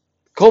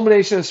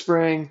 Culmination of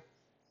spring,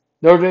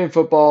 Notre Dame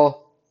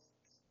football.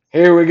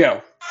 Here we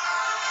go.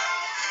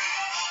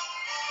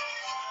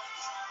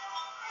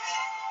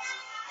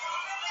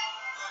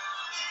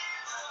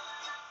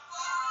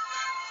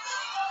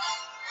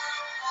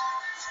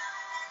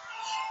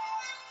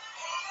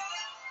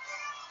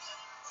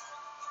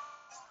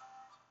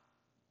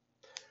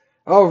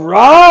 All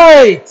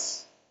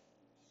right.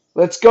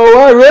 Let's go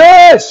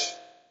Irish.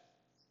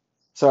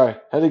 Sorry,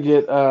 had to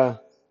get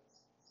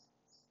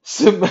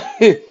some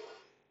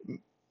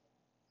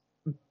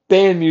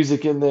band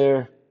music in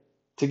there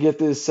to get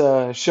this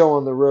show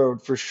on the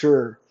road for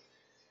sure.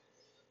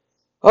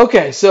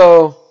 Okay,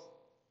 so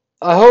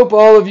I hope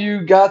all of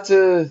you got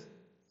to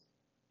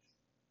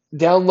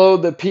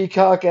download the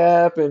Peacock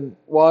app and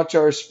watch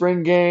our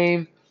spring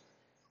game,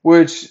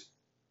 which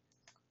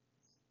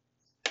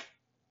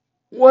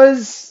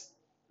was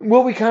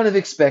what we kind of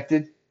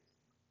expected.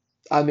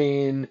 I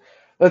mean,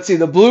 let's see,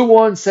 the Blue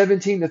won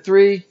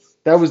 17-3.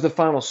 That was the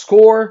final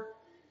score.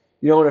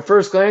 At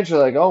first glance, you're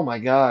like, oh my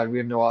God, we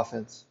have no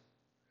offense.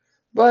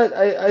 But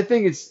I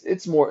think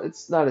it's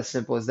not as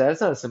simple as that.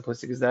 It's not as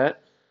simplistic as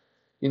that.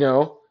 You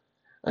know,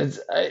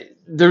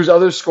 there's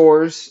other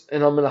scores,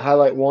 and I'm going to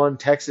highlight one.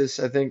 Texas,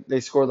 I think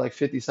they scored like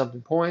 50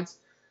 something points.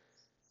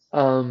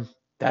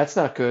 That's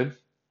not good.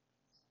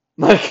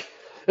 Like,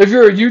 if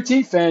you're a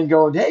UT fan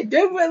going, hey,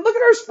 dude, look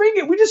at our spring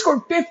game. We just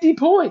scored 50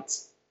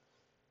 points.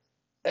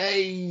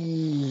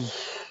 Hey,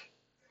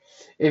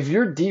 if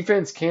your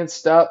defense can't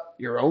stop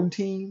your own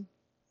team,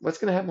 what's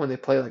going to happen when they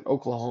play like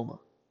Oklahoma?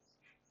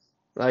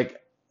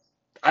 Like,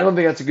 I don't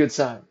think that's a good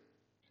sign.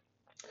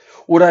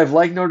 Would I have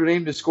liked Notre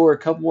Dame to score a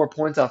couple more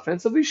points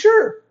offensively?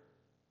 Sure.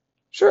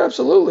 Sure,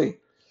 absolutely.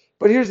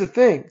 But here's the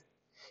thing.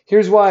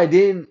 Here's why I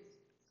didn't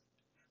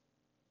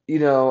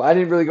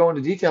really go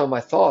into detail in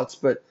my thoughts,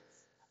 but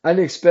I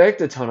didn't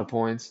expect a ton of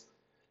points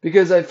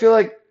because I feel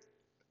like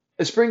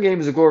a spring game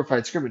is a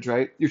glorified scrimmage,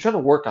 right? You're trying to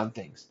work on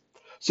things.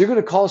 So you're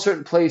going to call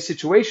certain plays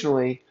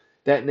situationally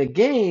that in a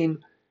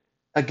game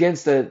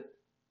against the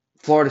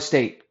Florida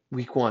State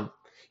week one,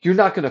 you're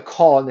not going to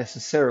call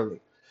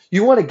necessarily.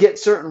 You want to get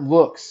certain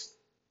looks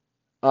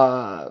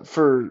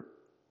for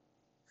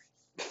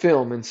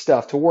film and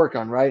stuff to work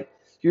on, right?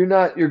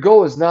 Your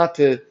goal is not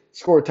to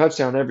score a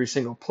touchdown every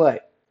single play.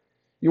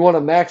 You want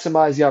to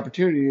maximize the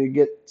opportunity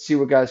to see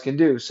what guys can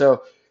do.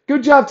 So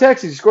good job,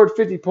 Texas. You scored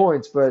 50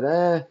 points, but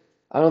I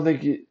don't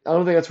think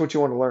that's what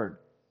you want to learn.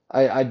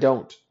 I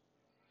don't.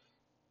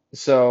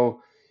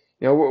 So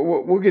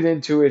we'll get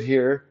into it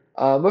here.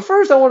 But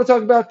first, I want to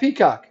talk about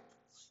Peacock.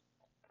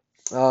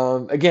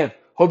 Again,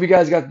 hope you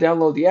guys got to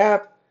download the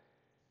app.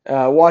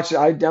 Watch it.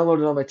 I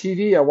downloaded it on my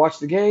TV. I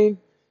watched the game.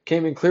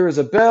 Came in clear as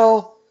a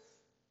bell.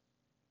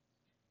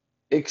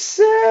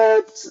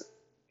 Except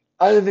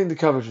I didn't think the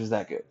coverage was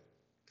that good,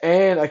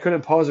 and I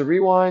couldn't pause or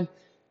rewind.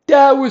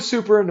 That was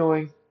super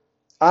annoying.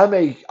 I'm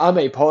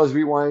a pause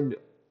rewind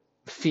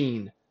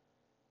fiend.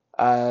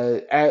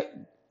 At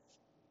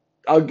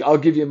I'll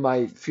give you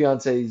my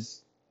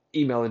fiance's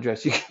email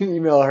address. You can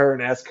email her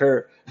and ask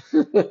her.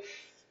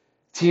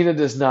 Tina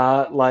does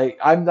not like.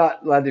 I'm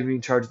not allowed to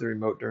even charge the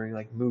remote during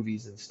like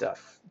movies and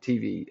stuff,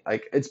 TV.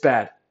 Like it's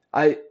bad.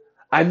 I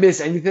I miss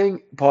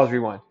anything. Pause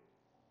rewind.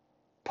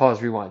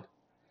 Pause rewind.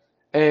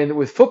 And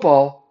with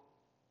football,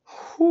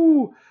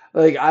 whoo,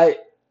 like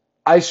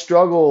I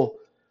struggle.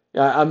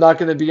 I'm not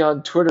going to be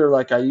on Twitter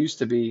like I used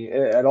to be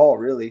at all,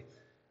 really.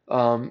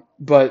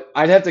 But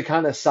I'd have to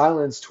kind of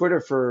silence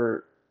Twitter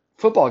for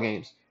football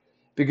games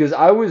because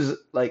I was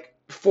like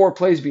 4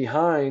 plays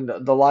behind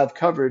the live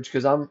coverage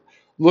because I'm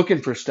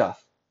looking for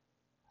stuff.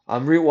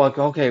 I'm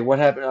okay, what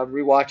happened? I'm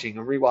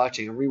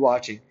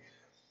rewatching.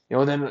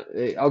 And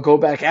then I'll go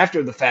back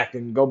after the fact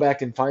and go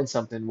back and find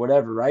something,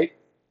 whatever, right?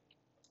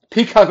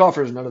 Peacock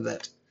offers none of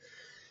that.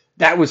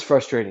 That was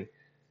frustrating.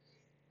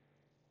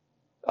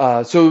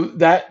 So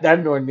that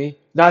annoyed me.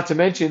 Not to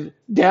mention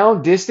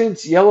down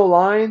distance, yellow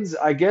lines.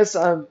 I guess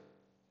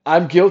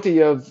I'm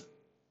guilty of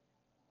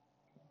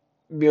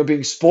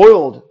being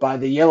spoiled by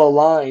the yellow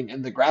line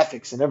and the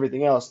graphics and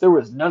everything else. There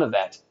was none of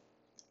that.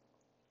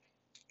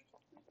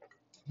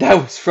 That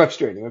was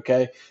frustrating.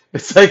 Okay,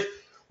 it's like,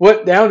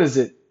 what down is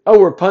it? Oh,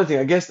 we're punting.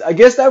 I guess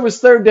that was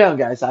third down,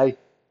 guys. I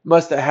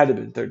must have had to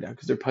been third down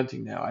because they're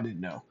punting now. I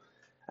didn't know.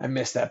 I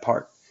missed that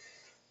part.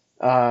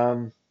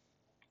 Um,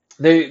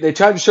 they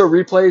tried to show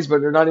replays,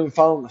 but they're not even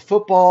following the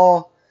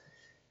football.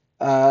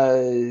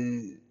 Uh,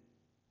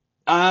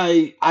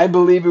 I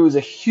believe it was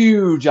a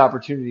huge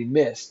opportunity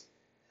missed.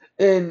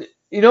 And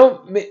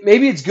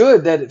maybe it's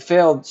good that it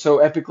failed so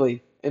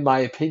epically, in my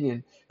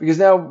opinion, because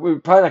now we're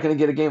probably not going to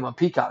get a game on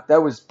Peacock.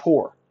 That was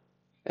poor,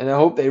 and I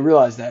hope they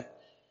realize that.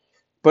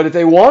 But if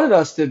they wanted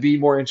us to be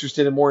more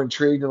interested and more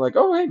intrigued and like,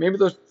 oh hey, maybe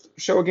they'll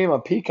show a game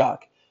on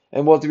Peacock,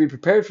 and we'll have to be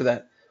prepared for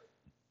that.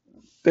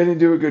 They didn't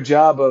do a good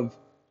job of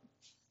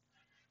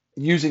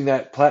using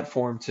that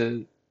platform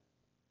to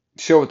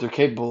show what they're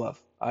capable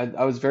of.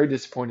 I was very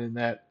disappointed in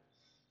that.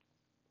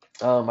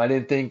 I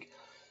didn't think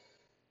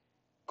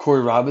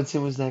Corey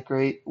Robinson was that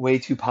great. Way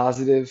too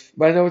positive.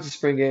 But I know it's a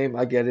spring game.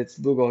 I get it. It's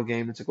a blue gold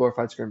game. It's a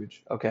glorified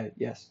scrimmage. Okay,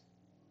 yes,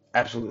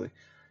 absolutely.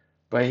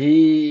 But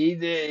he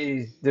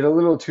did a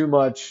little too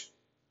much.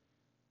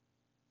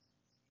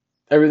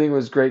 Everything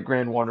was great,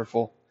 grand,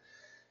 wonderful.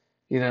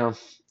 You know,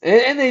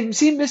 and they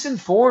seem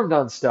misinformed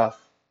on stuff.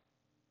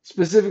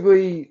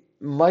 Specifically,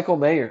 Michael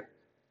Mayer.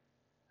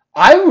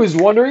 I was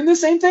wondering the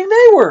same thing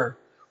they were.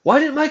 Why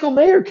didn't Michael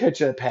Mayer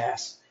catch a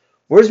pass?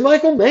 Where's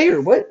Michael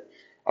Mayer? What?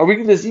 Are we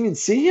going to even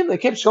see him? They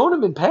kept showing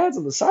him in pads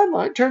on the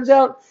sideline. Turns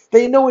out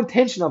they had no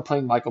intention on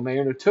playing Michael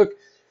Mayer, and it took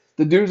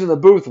the dudes in the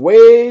booth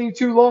way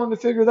too long to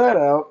figure that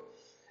out.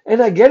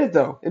 And I get it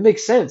though; it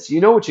makes sense.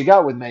 You know what you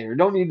got with Mayer.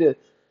 Don't need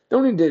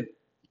to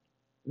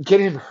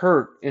get him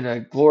hurt in a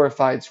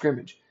glorified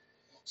scrimmage.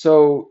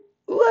 So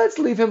let's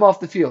leave him off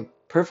the field.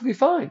 Perfectly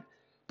fine.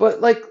 But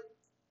like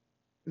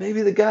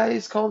maybe the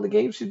guys calling the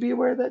game should be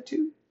aware of that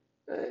too.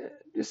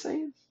 Just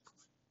saying.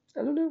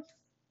 I don't know.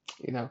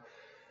 you know.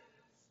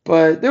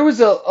 But there was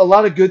a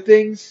lot of good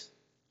things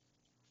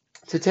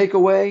to take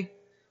away.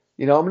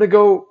 I'm gonna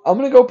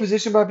go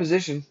position by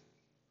position.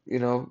 You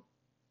know,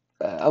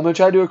 I'm gonna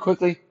try to do it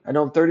quickly. I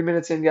know I'm 30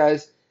 minutes in,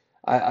 guys.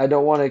 I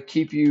don't want to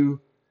keep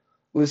you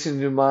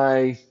listening to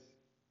my.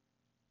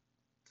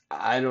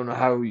 I don't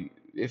know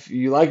if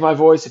you like my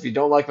voice, if you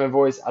don't like my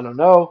voice, I don't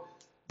know,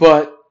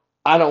 but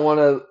I don't want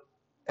to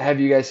have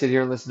you guys sit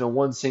here and listen to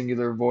one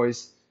singular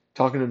voice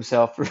talking to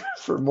himself for,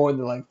 for more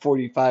than like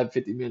 45,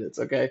 50 minutes.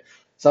 Okay,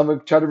 so I'm gonna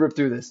try to rip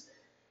through this.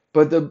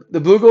 But the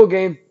blue gold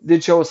game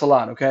did show us a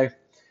lot. Okay,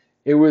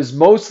 it was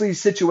mostly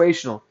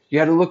situational. You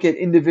had to look at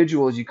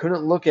individuals. You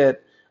couldn't look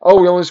at, oh,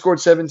 we only scored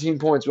 17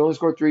 points. We only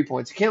scored 3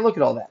 points. You can't look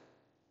at all that.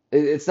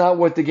 It's not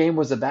what the game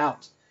was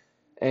about.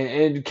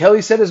 And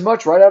Kelly said as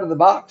much right out of the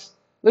box.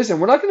 Listen,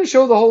 we're not going to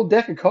show the whole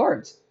deck of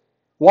cards.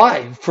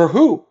 Why? For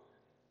who?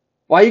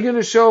 Why are you going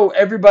to show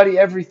everybody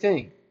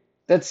everything?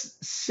 That's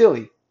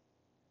silly.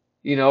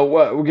 You know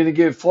what? We're going to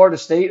give Florida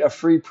State a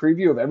free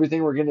preview of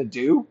everything we're going to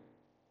do,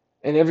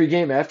 and every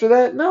game after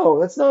that? No,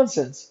 that's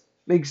nonsense.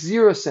 Makes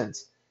zero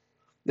sense.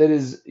 That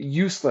is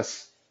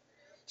useless.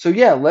 So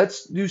yeah,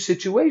 let's do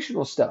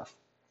situational stuff.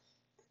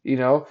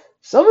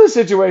 Some of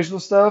the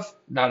situational stuff,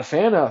 not a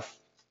fan of.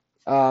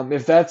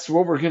 If that's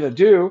what we're gonna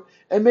do,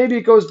 and maybe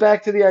it goes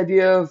back to the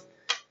idea of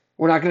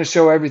we're not gonna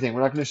show everything.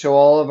 We're not gonna show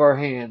all of our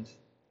hand,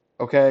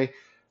 okay?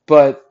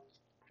 But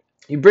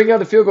you bring out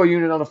the field goal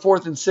unit on a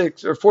 4th and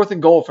 6 or 4th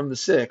and goal from the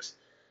 6.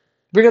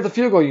 Bring out the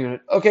field goal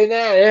unit. Okay,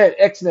 nah, yeah,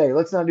 X-nay.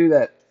 Let's not do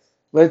that.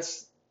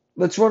 Let's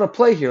let's run a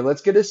play here.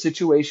 Let's get a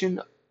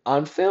situation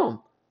on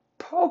film.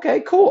 Okay,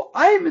 cool.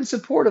 I am in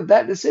support of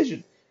that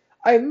decision.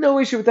 I have no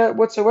issue with that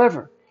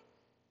whatsoever.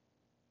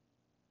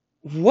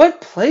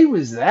 What play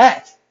was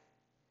that?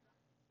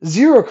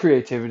 Zero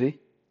creativity.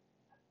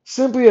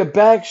 Simply a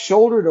back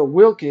shoulder to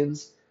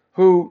Wilkins,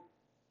 who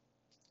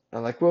I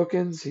like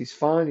Wilkins. He's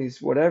fine.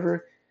 He's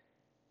whatever.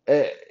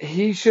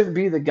 He shouldn't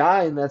be the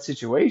guy in that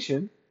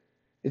situation.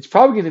 It's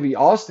probably going to be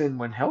Austin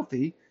when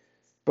healthy,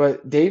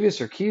 but Davis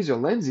or Keys or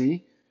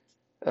Lindsey,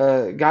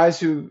 guys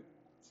who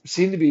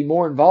seem to be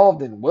more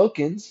involved than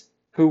Wilkins,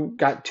 who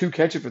got 2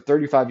 catches for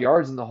 35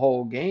 yards in the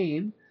whole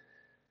game.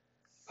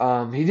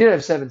 He did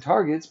have 7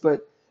 targets,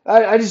 but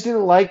I just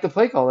didn't like the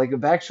play call, like a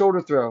back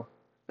shoulder throw.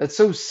 That's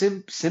so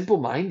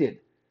simple-minded.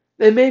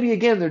 And maybe,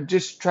 again, they're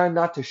just trying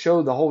not to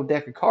show the whole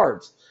deck of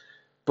cards.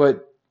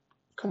 But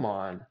come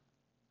on,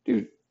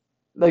 dude.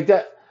 Like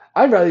that,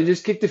 I'd rather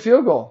just kick the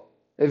field goal.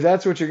 If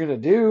that's what you're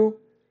going to do,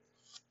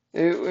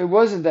 it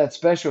wasn't that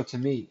special to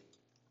me.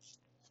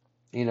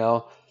 You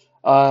know,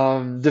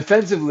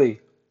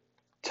 defensively,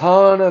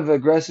 ton of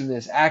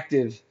aggressiveness,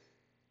 active,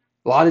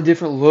 a lot of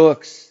different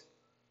looks,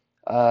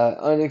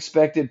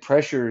 unexpected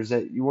pressures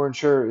that you weren't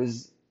sure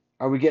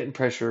are we getting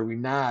pressure? Are we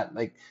not?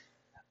 Like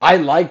I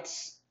liked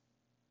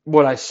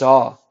what I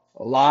saw.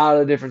 A lot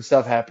of different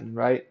stuff happened,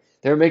 right?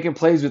 They were making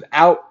plays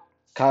without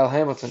Kyle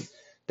Hamilton.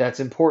 That's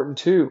important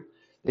too.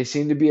 They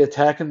seem to be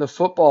attacking the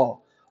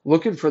football,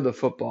 looking for the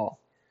football.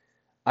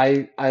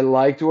 I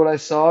liked what I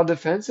saw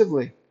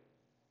defensively.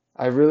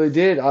 I really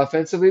did.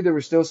 Offensively, there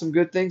were still some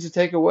good things to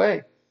take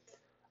away.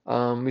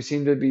 We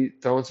seem to be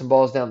throwing some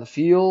balls down the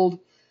field.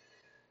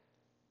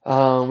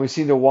 We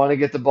seem to want to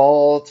get the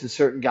ball to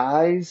certain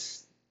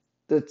guys.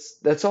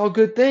 That's all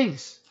good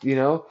things.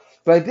 But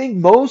I think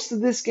most of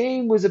this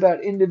game was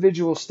about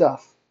individual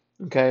stuff.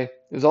 Okay,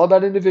 it was all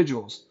about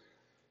individuals.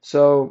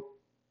 So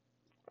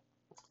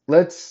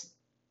let's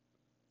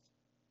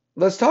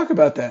let's talk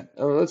about that.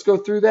 Let's go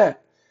through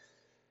that.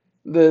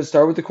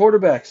 Start with the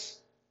quarterbacks.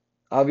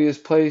 Obvious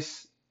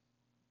place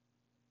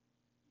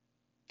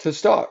to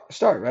start,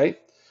 right?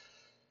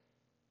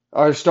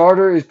 Our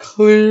starter is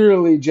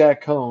clearly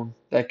Jack Cohn.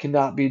 That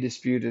cannot be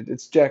disputed.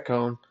 It's Jack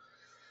Cohn.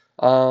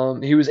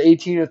 He was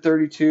 18 of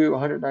 32,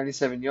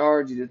 197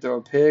 yards. He did throw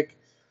a pick.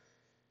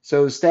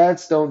 So the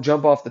stats don't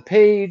jump off the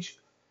page,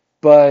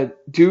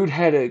 but dude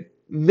had an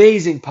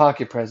amazing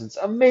pocket presence.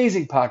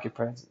 Amazing pocket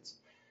presence.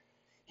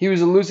 He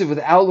was elusive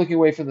without looking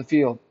away from the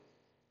field.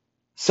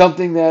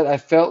 Something that I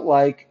felt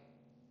like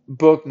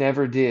Book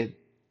never did.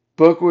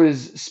 Book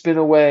was spin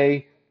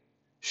away,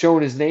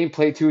 showing his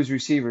nameplate to his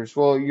receivers.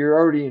 Well, you're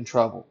already in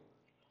trouble.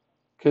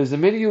 Because the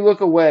minute you look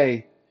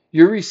away,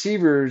 your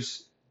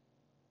receivers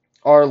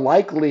are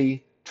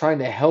likely trying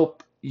to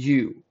help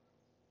you.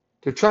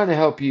 They're trying to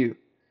help you.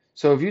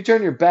 So if you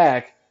turn your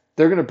back,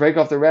 they're going to break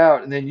off the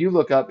route, and then you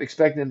look up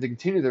expecting them to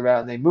continue the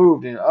route, and they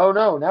moved, and oh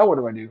no, now what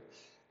do I do?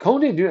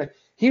 Cone didn't do that.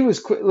 He was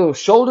quick, little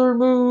shoulder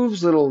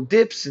moves, little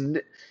dips,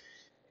 and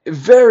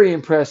very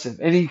impressive.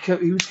 And he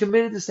was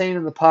committed to staying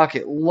in the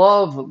pocket.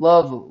 Love,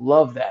 love,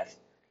 love that.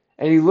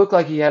 And he looked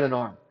like he had an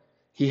arm.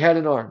 He had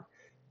an arm.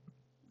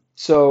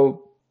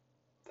 So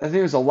I think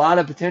there's a lot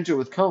of potential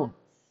with Cone.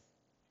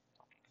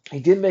 He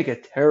did make a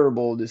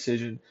terrible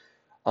decision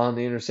on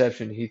the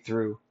interception he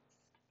threw.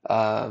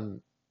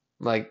 Um,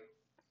 like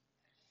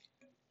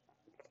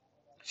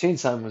Shane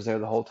Simon was there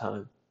the whole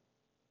time.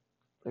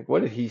 Like,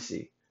 what did he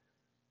see?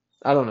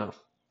 I don't know.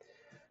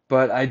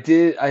 But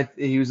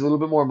he was a little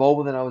bit more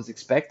mobile than I was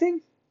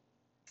expecting.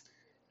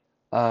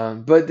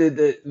 But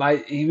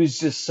he was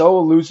just so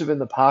elusive in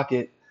the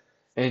pocket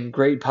and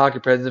great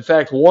pocket presence. In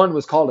fact, one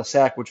was called a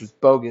sack, which was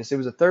bogus. It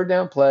was a third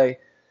down play.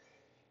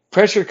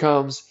 Pressure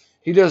comes.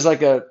 He does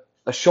like a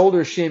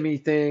shoulder shimmy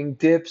thing,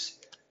 dips,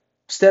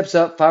 steps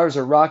up, fires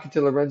a rocket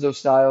to Lorenzo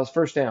Styles,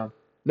 first down.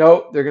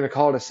 No, they're going to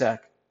call it a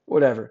sack.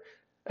 Whatever.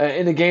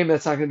 In a game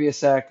that's not going to be a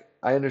sack,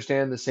 I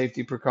understand the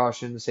safety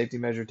precaution, the safety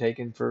measure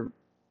taken for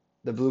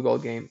the blue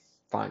gold game.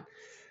 Fine.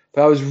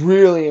 But I was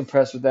really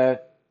impressed with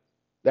that.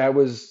 That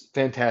was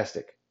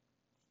fantastic.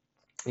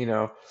 You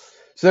know.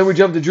 So then we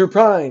jump to Drew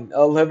Prine,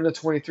 11 to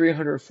 23,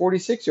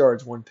 146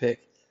 yards, one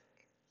pick.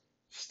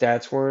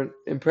 Stats weren't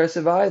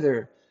impressive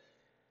either.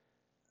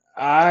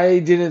 I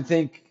didn't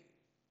think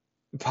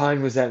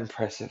Pine was that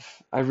impressive.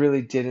 I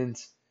really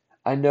didn't.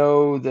 I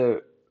know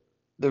the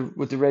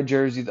with the red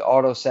jersey, the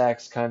auto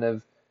sacks kind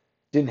of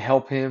didn't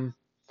help him.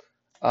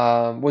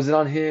 Was it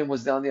on him?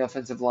 Was it on the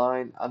offensive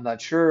line? I'm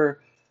not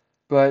sure,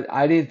 but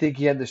I didn't think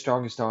he had the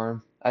strongest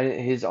arm.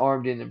 His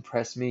arm didn't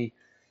impress me.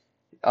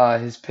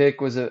 His pick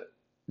was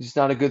just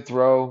not a good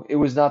throw. It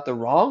was not the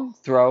wrong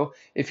throw.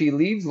 If he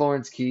leaves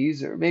Lawrence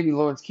Keys, or maybe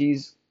Lawrence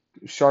Keys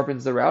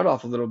sharpens the route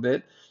off a little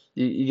bit,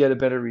 you get a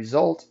better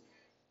result.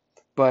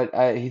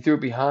 But he threw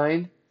it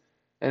behind,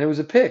 and it was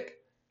a pick.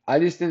 I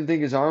just didn't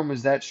think his arm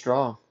was that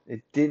strong.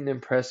 It didn't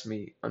impress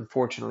me,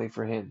 unfortunately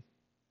for him.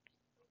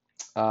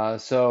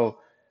 So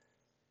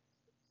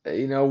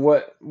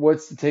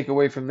what's the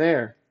takeaway from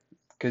there?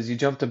 Because you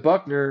jump to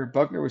Buckner.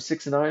 Buckner was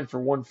 6-9 for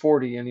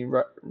 140, and he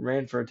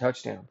ran for a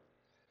touchdown.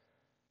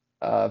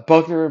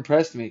 Buckner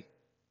impressed me,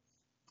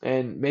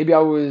 and maybe I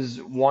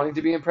was wanting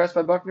to be impressed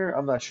by Buckner.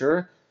 I'm not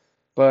sure,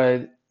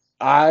 but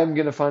I'm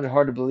gonna find it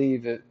hard to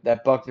believe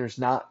that Buckner's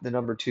not the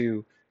number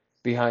two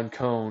behind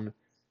Cone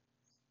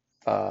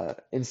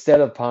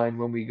instead of Pine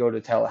when we go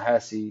to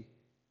Tallahassee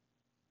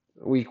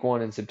week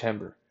one in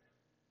September.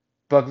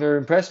 Buckner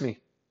impressed me.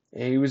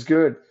 He was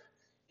good.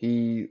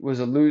 He's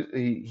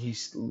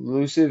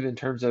elusive in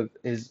terms of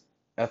his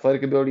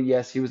athletic ability.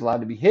 Yes, he was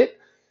allowed to be hit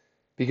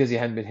because he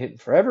hadn't been hit in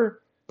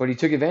forever, but he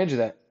took advantage of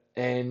that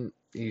and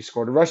he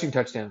scored a rushing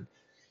touchdown.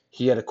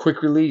 He had a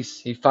quick release.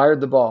 He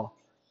fired the ball.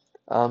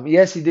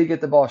 Yes, he did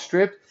get the ball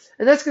stripped,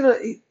 and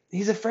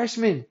he's a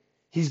freshman.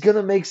 He's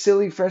gonna make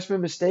silly freshman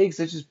mistakes.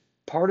 That's just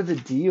part of the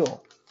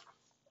deal.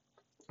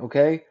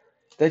 Okay,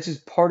 that's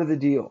just part of the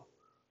deal.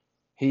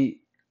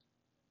 He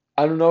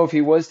I don't know if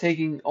he was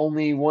taking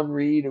only one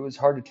read. It was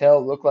hard to tell.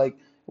 It looked like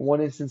in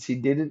one instance he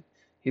didn't.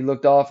 He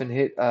looked off and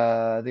hit,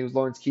 I think it was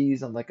Lawrence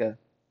Keys on like a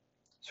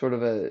sort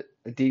of a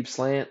deep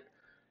slant,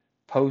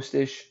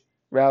 post-ish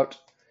route.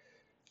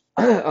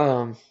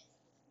 um,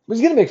 but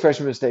he's going to make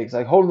freshman mistakes,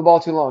 like holding the ball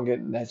too long,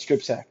 getting that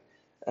strip sack.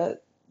 Uh,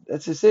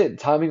 that's just it.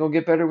 Timing will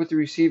get better with the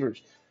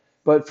receivers.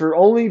 But for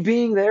only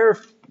being there a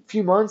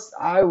few months,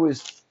 I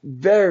was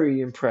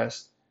very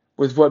impressed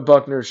with what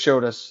Buckner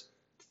showed us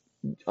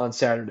on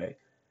Saturday.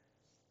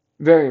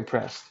 Very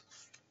impressed.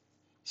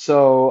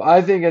 So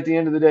I think at the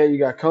end of the day, you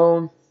got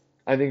Cone.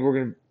 I think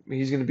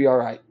he's gonna be all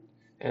right,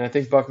 and I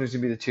think Buckner's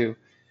gonna be the two.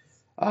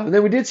 And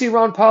then we did see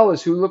Ron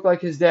Paulus, who looked like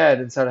his dad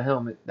inside a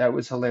helmet. That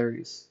was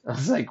hilarious. I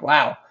was like,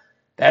 wow,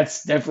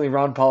 that's definitely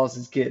Ron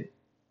Paulus's kid,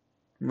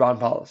 Ron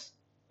Paulus.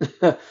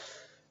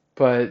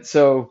 But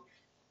so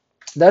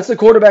that's the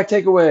quarterback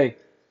takeaway.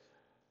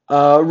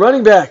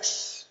 Running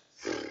backs,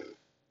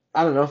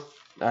 I don't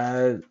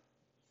know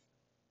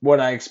what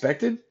I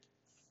expected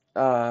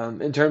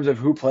in terms of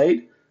who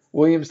played.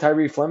 Williams,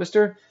 Tyree,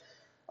 Flemister.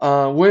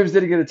 Williams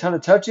didn't get a ton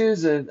of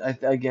touches, and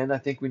again, I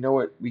think we know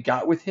what we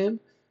got with him.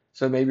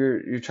 So maybe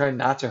you're trying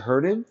not to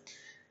hurt him.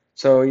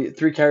 So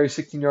 3 carries,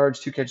 16 yards,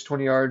 2 catches,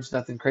 20 yards,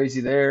 nothing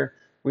crazy there.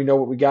 We know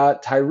what we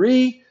got.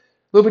 Tyree,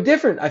 a little bit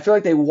different. I feel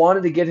like they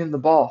wanted to get him the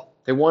ball.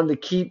 They wanted to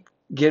keep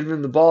giving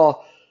him the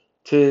ball.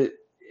 To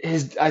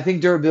his, I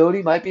think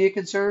durability might be a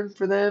concern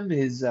for them.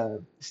 His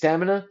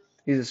stamina.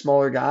 He's a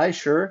smaller guy,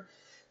 sure.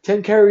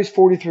 10 carries,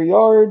 43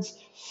 yards.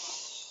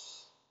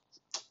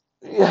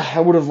 Yeah, I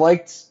would have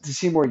liked to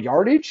see more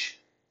yardage,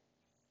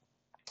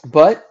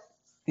 but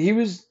he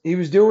was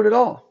doing it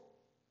all.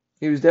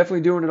 He was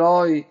definitely doing it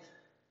all. He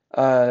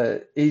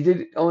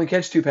did only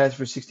catch 2 passes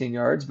for 16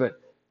 yards, but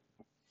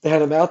they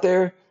had him out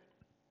there.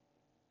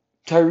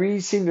 Tyree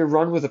seemed to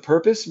run with a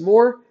purpose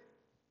more.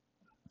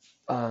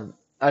 I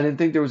didn't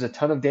think there was a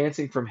ton of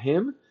dancing from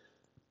him.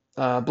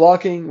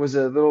 Blocking was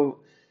a little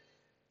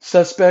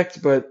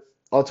suspect, but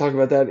I'll talk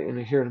about that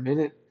here in a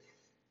minute.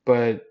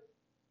 But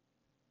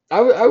I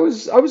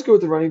was good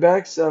with the running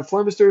backs.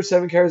 Flemister,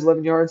 7 carries,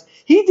 11 yards.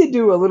 He did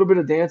do a little bit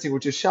of dancing,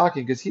 which is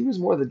shocking because he was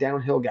more the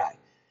downhill guy.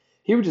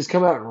 He would just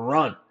come out and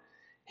run.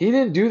 He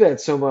didn't do that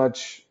so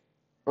much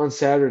on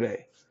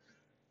Saturday.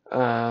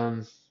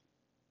 Um,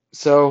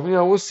 so,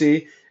 we'll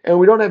see. And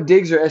we don't have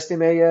Diggs or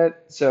Estime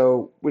yet,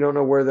 so we don't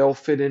know where they'll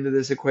fit into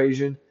this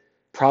equation.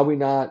 Probably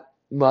not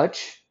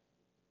much,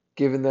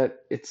 given that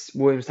it's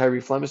Williams, Tyree,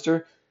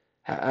 Flemister.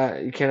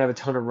 You can't have a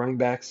ton of running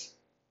backs,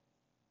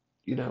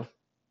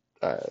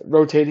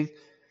 rotating.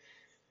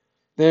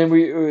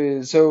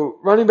 Then so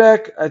running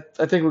back,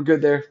 I think we're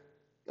good there.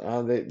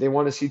 They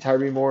want to see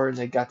Tyree more, and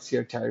they got to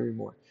see Tyree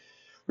more.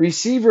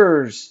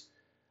 Receivers,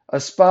 a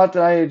spot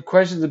that I had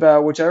questions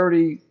about, which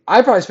I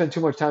probably spent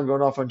too much time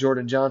going off on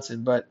Jordan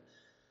Johnson, but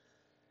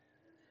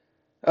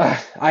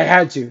I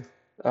had to.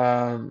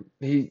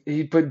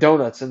 He put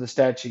donuts in the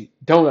stat sheet,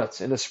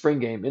 donuts in a spring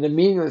game, in a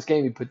meaningless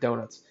game. He put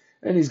donuts,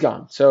 and he's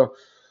gone. So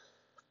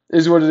it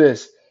is what it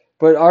is.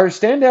 But our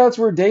standouts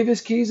were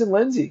Davis, Keys, and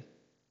Lindsey.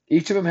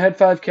 Each of them had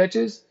 5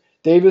 catches.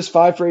 Davis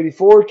 5 for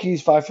 84,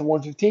 Keys 5 for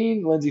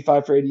 115, Lindsey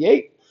 5 for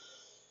 88.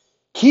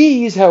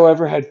 Keys,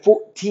 however, had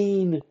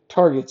 14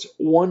 targets,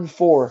 1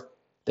 4.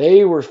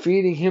 They were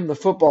feeding him the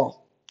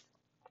football.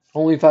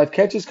 Only 5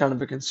 catches, kind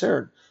of a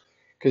concern,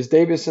 because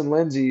Davis and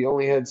Lindsey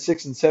only had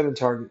 6 and 7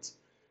 targets,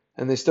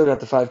 and they still got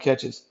the 5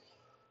 catches.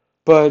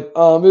 But it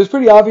was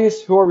pretty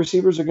obvious who our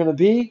receivers are going to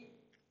be.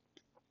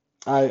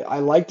 I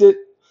liked it.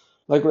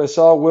 Like what I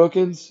saw,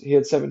 Wilkins, he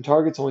had 7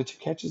 targets, only 2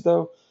 catches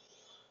though.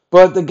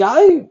 But the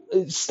guy,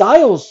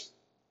 Styles,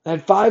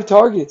 had 5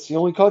 targets. He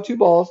only caught 2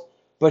 balls,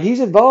 but he's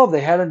involved.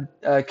 They had him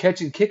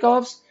catching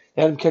kickoffs.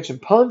 They had him catching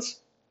punts.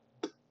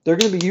 They're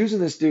going to be using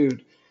this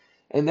dude,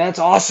 and that's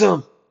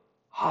awesome.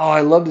 Oh,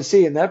 I love to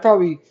see it. And that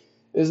probably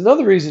is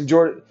another reason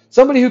Jordan,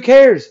 somebody who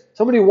cares,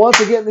 somebody who wants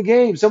to get in the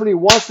game, somebody who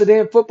wants the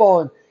damn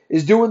football and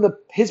is doing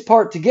his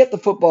part to get the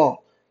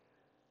football.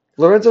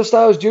 Lorenzo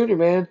Styles Jr.,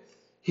 man,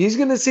 he's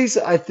going to see.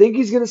 I think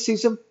he's going to see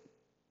some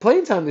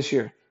playing time this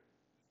year.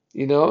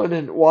 And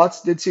then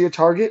Watts did see a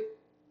target.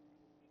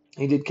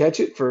 He did catch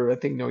it for, I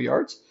think, no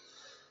yards.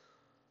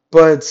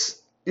 But,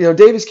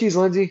 Davis, Keys,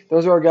 Lindsey,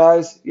 those are our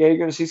guys. Yeah, you're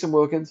going to see some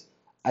Wilkins.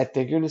 I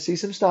think you're going to see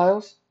some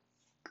Styles.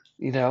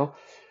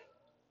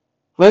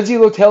 Lindsey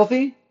looked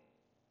healthy.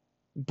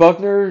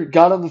 Buckner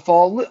got on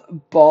the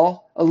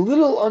ball, a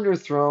little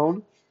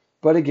underthrown.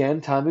 But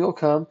again, timing will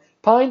come.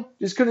 Pine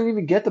just couldn't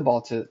even get the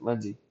ball to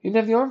Lindsey. He didn't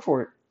have the arm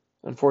for it,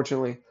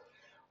 unfortunately.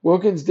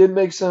 Wilkins did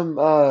make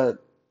a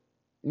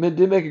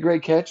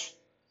great catch.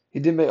 He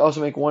did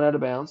also make one out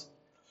of bounds.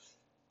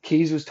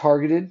 Keys was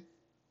targeted.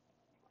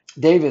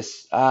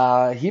 Davis,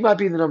 he might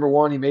be the number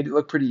one. He made it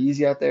look pretty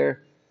easy out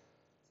there.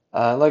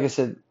 Like I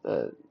said,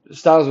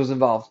 Styles was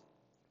involved,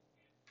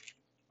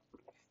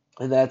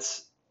 and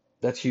that's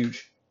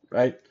huge,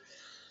 right?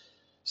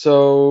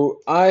 So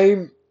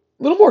I'm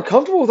a little more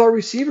comfortable with our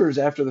receivers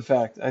after the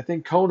fact. I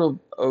think Cone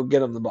will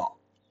get him the ball,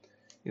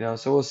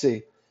 so we'll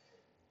see.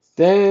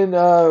 Then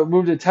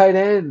move to tight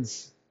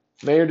ends.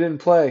 Mayer didn't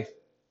play,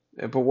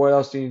 but what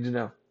else do you need to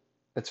know?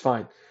 That's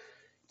fine.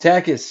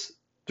 Takis,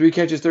 3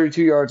 catches,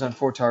 32 yards on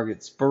 4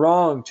 targets.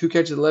 Barong, 2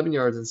 catches, 11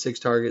 yards on 6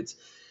 targets.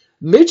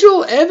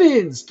 Mitchell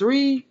Evans,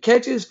 3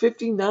 catches,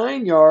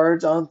 59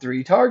 yards on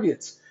 3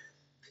 targets.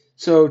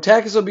 So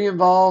Takis will be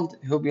involved.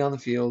 He'll be on the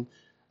field.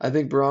 I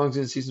think Barong's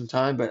going to see some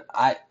time, but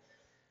I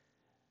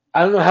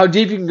don't know how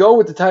deep you can go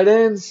with the tight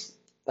ends.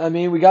 I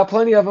mean, we got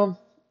plenty of them.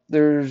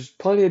 There's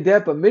plenty of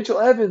depth, but Mitchell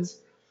Evans,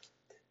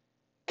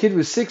 kid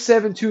was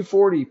 6'7",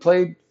 240,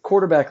 played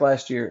quarterback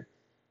last year.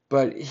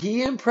 But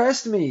he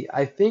impressed me.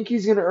 I think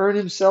he's going to earn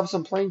himself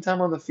some playing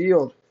time on the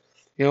field.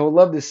 We'd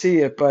love to see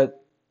it,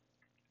 but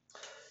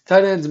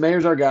tight ends,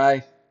 Mayer's our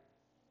guy.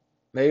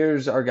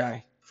 Mayer's our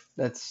guy.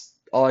 That's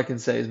all I can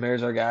say is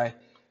Mayer's our guy.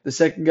 The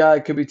second guy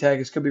could be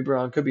Takis, could be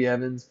Brown, could be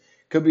Evans,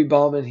 could be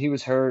Ballman. He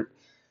was hurt.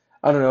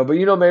 I don't know, but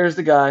Mayer's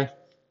the guy.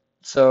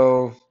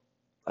 So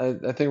I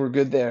think we're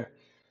good there.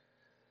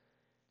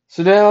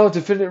 So now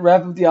to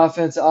wrap up the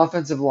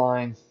offensive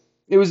line.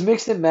 It was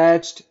mixed and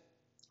matched,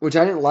 which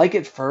I didn't like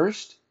at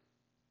first.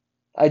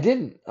 I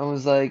didn't. I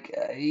was like,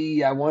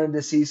 I wanted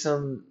to see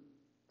some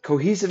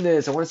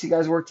cohesiveness. I want to see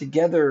guys work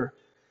together.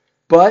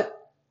 But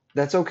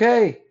that's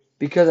okay,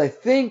 because I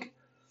think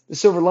the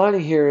silver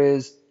lining here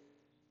is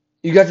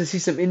you got to see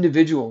some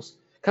individuals,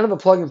 kind of a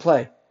plug and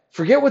play.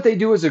 Forget what they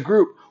do as a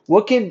group.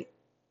 What can,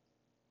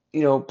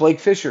 Blake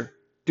Fisher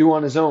do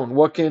on his own?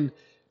 What can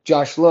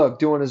Josh Lugg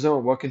do on his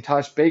own? What can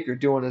Tosh Baker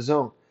do on his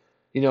own?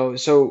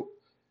 So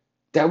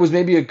that was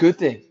maybe a good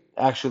thing,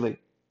 actually,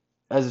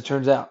 as it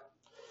turns out.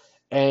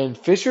 And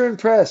Fisher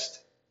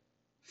impressed.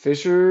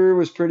 Fisher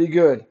was pretty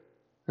good.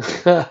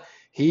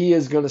 He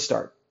is going to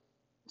start.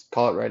 Let's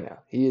call it right now.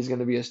 He is going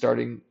to be a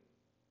starting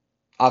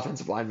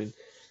offensive lineman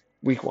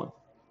week 1.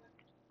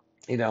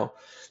 The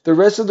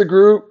rest of the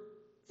group,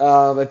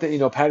 I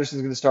think,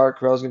 Patterson's going to start.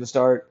 Carell's going to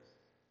start.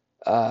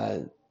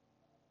 The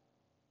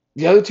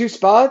other 2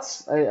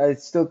 spots, I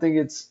still think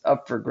it's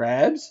up for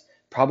grabs.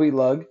 Probably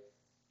Lugg,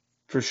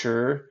 for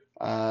sure.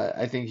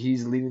 I think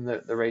he's leading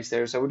the race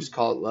there, so we'll just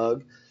call it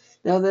Lugg.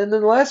 Now, then the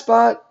last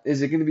spot,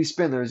 is it going to be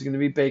Spindler? Is it going to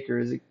be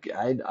Baker?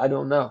 I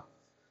don't know.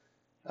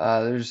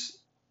 There's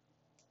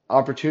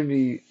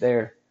opportunity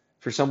there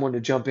for someone to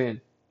jump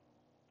in.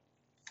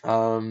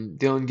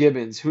 Dylan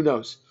Gibbons, who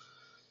knows?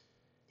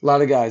 A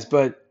lot of guys,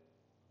 but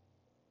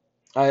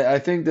I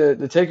think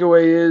the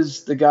takeaway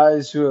is the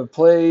guys who have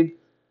played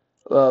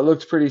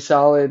looked pretty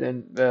solid,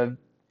 and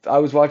I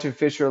was watching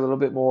Fisher a little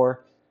bit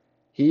more.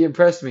 He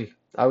impressed me.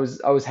 I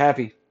was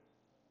happy.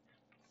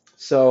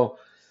 So,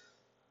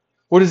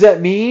 what does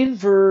that mean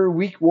for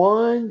week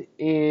 1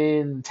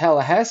 in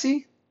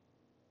Tallahassee?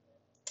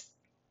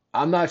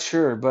 I'm not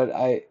sure, but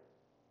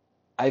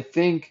I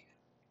think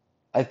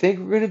I think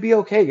we're gonna be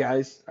okay,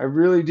 guys. I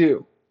really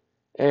do.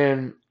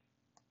 And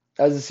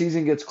as the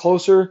season gets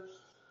closer,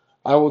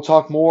 I will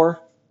talk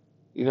more,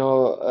 you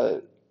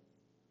know,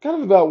 kind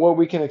of about what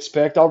we can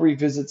expect. I'll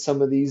revisit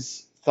some of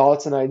these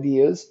thoughts and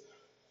ideas,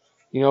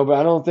 but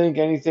I don't think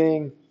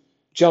anything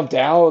jumped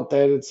out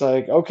that it's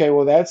like, okay,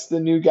 well, that's the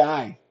new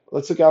guy.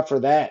 Let's look out for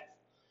that.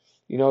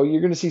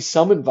 You're going to see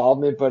some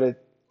involvement,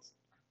 but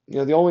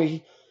the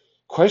only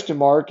question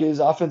mark is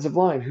offensive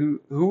line.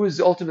 Who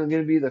is ultimately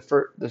going to be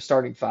the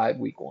starting five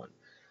week one?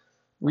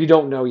 We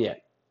don't know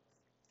yet,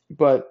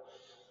 but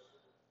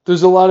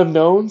there's a lot of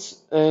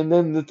knowns, and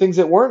then the things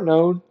that weren't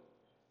known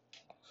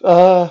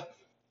uh,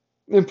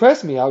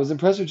 impressed me. I was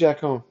impressed with Jack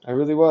Cohn. I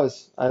really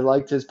was. I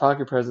liked his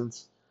pocket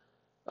presence.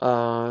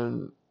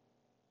 Um,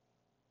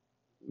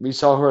 we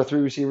saw who our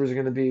three receivers are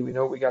going to be. We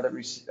know what we got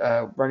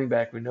at running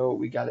back. We know what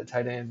we got at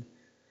tight end.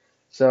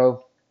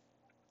 So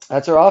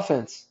that's our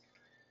offense.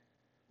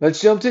 Let's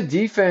jump to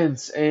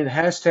defense and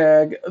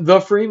hashtag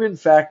the Freeman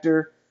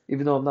factor.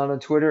 Even though I'm not on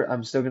Twitter,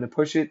 I'm still going to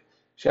push it.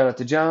 Shout out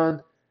to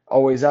John,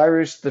 always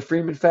Irish. The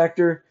Freeman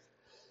factor.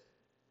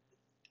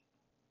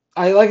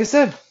 Like I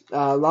said,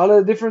 a lot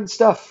of different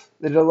stuff.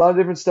 They did a lot of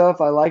different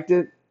stuff. I liked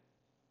it.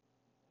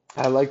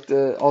 I liked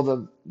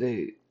all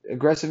the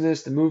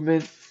aggressiveness, the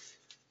movement.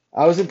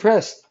 I was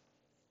impressed.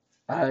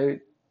 I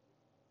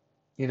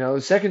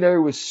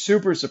secondary was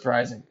super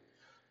surprising.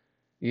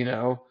 You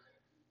know,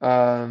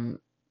 um,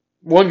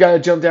 one guy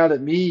that jumped out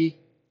at me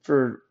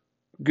for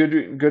good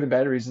and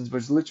bad reasons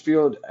was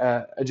Litchfield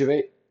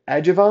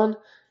Adjavon.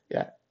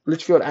 Yeah,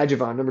 Litchfield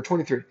Adjavon, number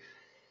 23.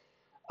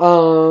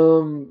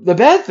 The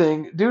bad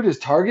thing, dude, is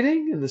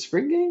targeting in the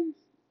spring game.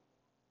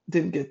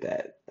 Didn't get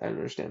that. I don't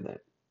understand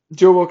that.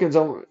 Joe Wilkins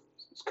almost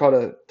caught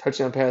a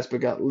touchdown pass,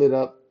 but got lit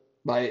up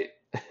by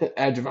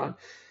Adjavon.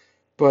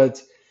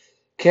 But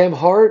Cam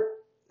Hart,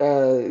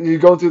 you're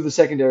going through the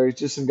secondary,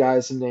 just some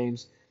guys, some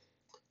names.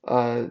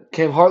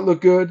 Cam Hart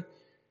looked good.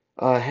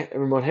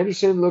 Ramon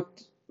Henderson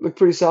looked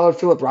pretty solid.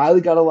 Philip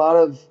Riley got a lot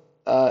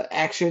of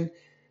action,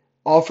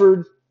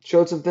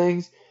 showed some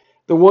things.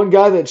 The one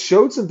guy that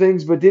showed some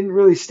things but didn't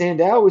really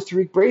stand out was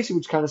Tariq Bracy,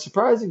 which is kind of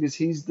surprising because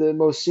he's the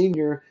most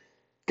senior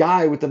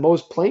guy with the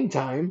most playing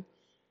time.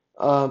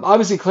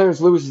 Obviously,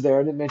 Clarence Lewis is there.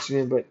 I didn't mention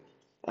him, but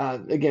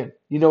again,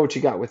 you know what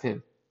you got with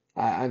him.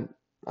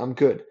 I'm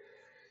good.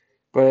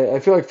 But I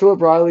feel like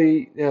Philip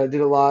Riley did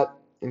a lot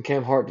and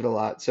Cam Hart did a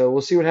lot. So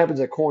we'll see what happens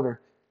at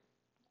corner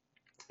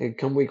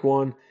come week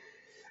one.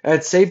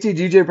 At safety,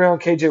 DJ Brown,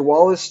 KJ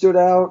Wallace stood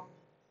out.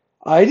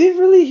 I didn't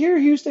really hear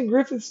Houston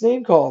Griffith's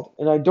name called,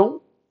 and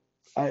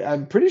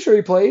I'm pretty sure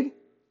he played.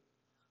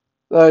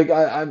 Like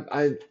I'm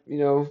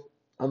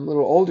a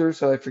little older,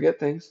 so I forget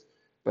things,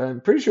 but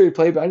I'm pretty sure he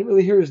played. But I didn't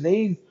really hear his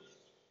name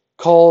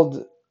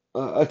called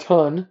a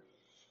ton.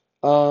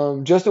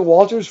 Justin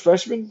Walters,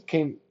 freshman,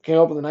 came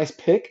up with a nice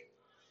pick,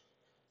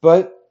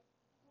 but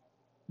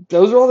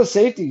those are all the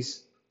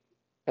safeties.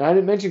 And I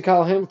didn't mention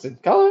Kyle Hamilton.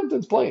 Kyle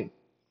Hamilton's playing.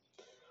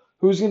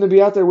 Who's going to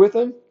be out there with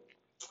him?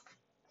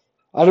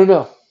 I don't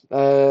know.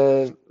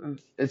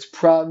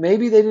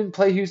 Maybe they didn't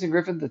play Houston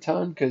Griffith a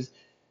ton because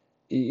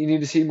you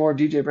need to see more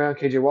DJ Brown,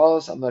 KJ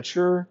Wallace. I'm not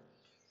sure,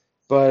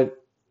 but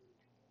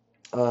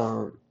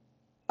um,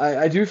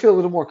 I do feel a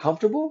little more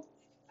comfortable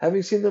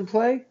having seen them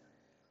play.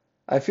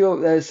 I feel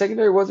that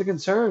secondary was a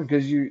concern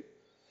because you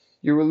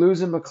were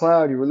losing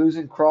McLeod, you were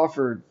losing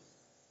Crawford.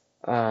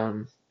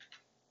 Um,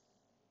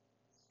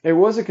 it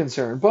was a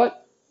concern,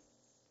 but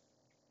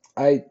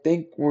I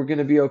think we're going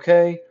to be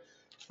okay.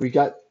 We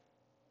got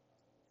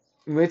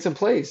we made some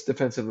plays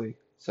defensively,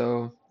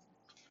 so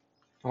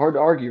hard to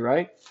argue,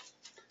 right?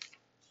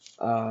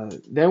 I'm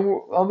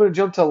going to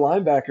jump to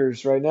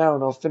linebackers right now,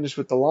 and I'll finish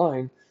with the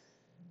line.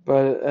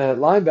 But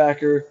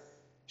linebacker,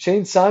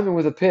 Shane Simon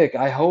with a pick.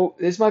 I hope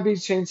this might be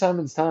Shane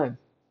Simon's time.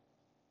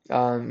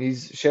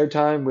 He's shared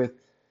time with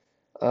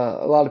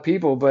a lot of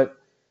people,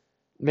 but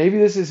maybe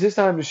this is his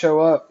time to show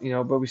up.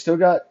 But we still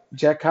got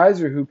Jack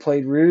Kaiser who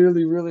played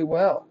really, really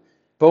well.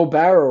 Bo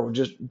Bauer,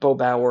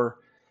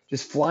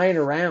 just flying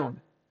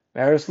around.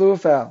 Maris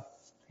Luafau,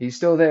 he's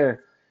still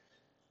there.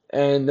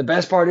 And the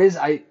best part is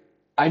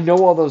I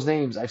know all those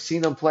names. I've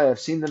seen them play. I've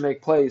seen them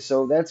make plays.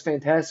 So that's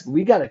fantastic.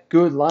 We got a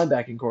good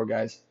linebacking core,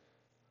 guys.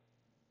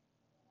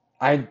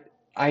 I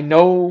I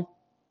know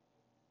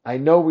I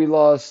know we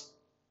lost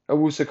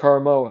Awusa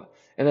Karamoa,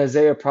 and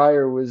Isaiah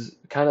Pryor was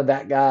kind of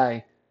that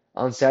guy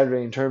on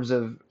Saturday in terms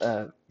of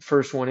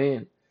first one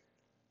in.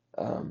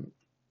 Um,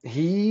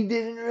 he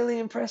didn't really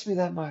impress me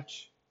that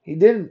much. He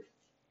didn't.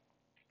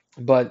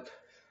 But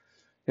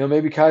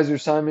maybe Kaiser,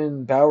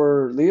 Simon,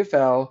 Bauer,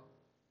 Leofau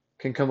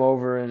can come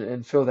over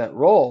and fill that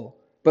role.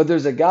 But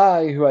there's a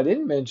guy who I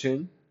didn't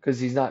mention because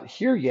he's not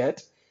here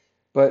yet,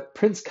 but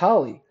Prince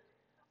Kollie.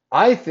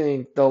 I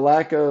think the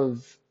lack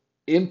of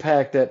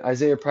impact that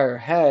Isaiah Pryor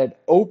had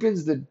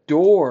opens the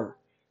door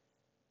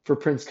for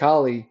Prince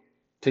Kollie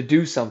to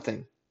do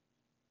something.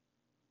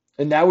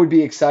 And that would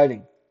be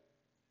exciting.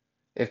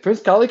 If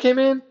Prince Kollie came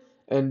in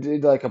and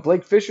did like a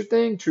Blake Fisher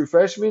thing, true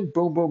freshman,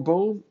 boom, boom,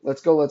 boom,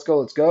 let's go, let's go,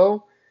 let's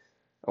go,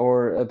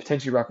 or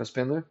potentially Rocco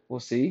Spindler, we'll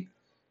see.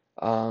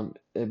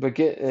 But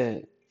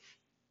getting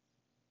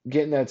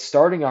that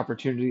starting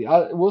opportunity,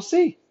 we'll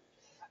see.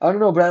 I don't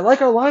know, but I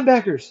like our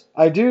linebackers.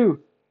 I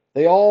do.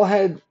 They all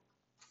had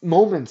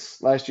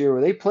moments last year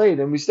where they played,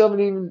 and we still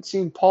haven't even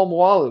seen Paul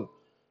Moalu.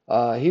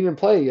 He didn't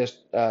play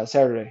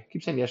Saturday. I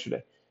keep saying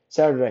yesterday,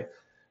 Saturday.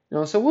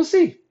 So we'll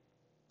see.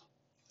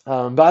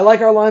 But I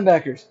like our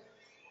linebackers,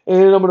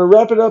 and I'm gonna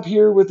wrap it up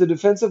here with the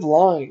defensive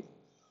line.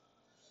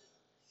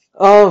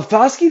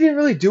 Foskey didn't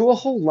really do a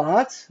whole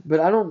lot,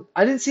 but I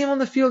didn't see him on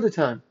the field a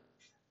ton,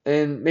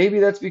 and maybe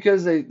that's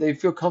because they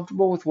feel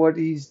comfortable with what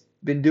he's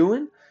been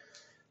doing.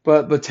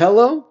 But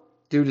Botello,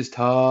 dude is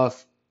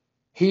tough.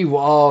 He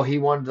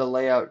wanted to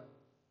lay out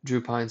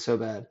Drew Pine so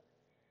bad.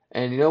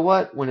 And you know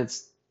what? When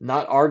it's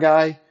not our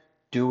guy,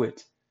 do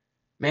it.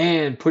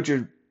 Man, put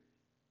your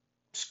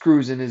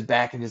screws in his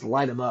back and just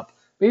light him up.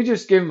 Maybe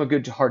just give him a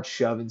good hard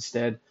shove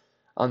instead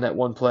on that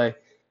one play.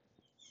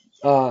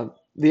 The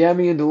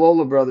Emmy and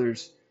DeLola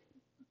brothers,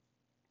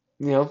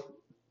 you know,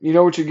 you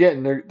know what you're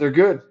getting. They're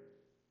good.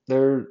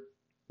 They're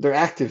they're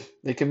active.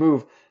 They can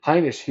move.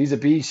 Heinisch, he's a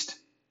beast.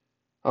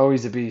 Oh,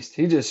 he's a beast.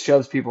 He just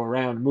shoves people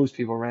around, moves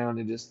people around,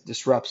 and just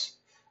disrupts.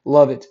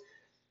 Love it.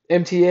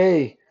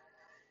 MTA,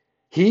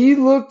 he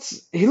looked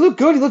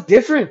good. He looked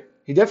different.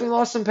 He definitely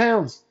lost some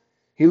pounds.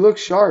 He looked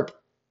sharp.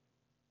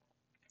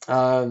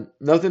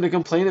 Nothing to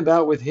complain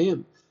about with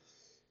him.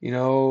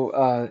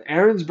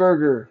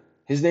 Aaronsberger,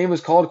 his name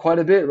was called quite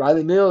a bit.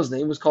 Riley Mills'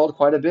 name was called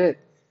quite a bit.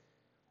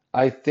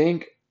 I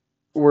think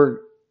we're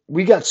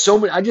we got so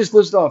many. I just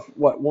listed off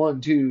what 1,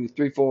 2,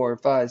 3, 4,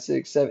 5,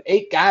 6, 7,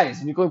 8 guys,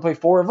 and you can only play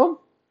 4 of them.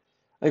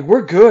 Like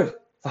we're good.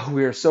 Oh,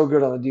 we are so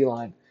good on the D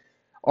line.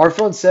 Our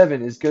front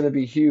seven is going to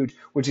be huge,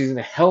 which is going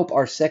to help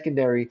our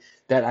secondary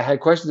that I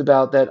had questions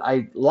about that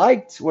I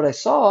liked what I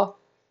saw,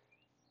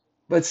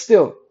 but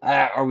still,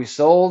 are we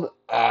sold?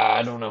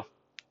 I don't know.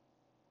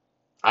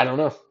 I don't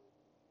know.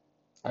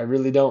 I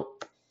really don't.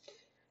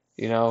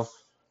 You know,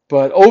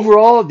 but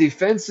overall,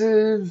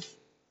 defensive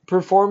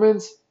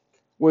performance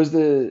was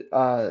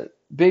the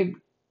big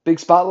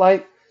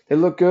spotlight. They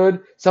look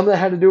good. Some of that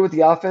had to do with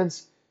the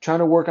offense, trying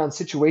to work on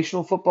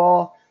situational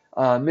football,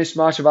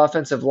 mishmash of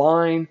offensive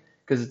line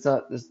because it's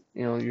not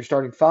you're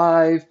starting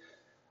five.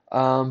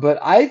 But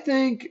I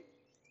think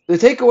the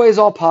takeaway is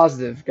all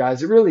positive,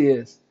 guys. It really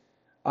is.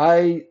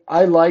 I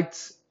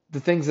liked the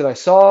things that I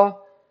saw.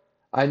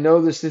 I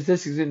know the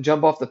statistics didn't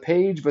jump off the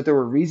page, but there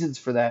were reasons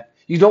for that.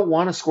 You don't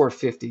want to score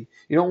 50.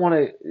 You don't want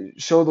to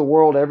show the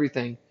world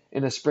everything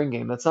in a spring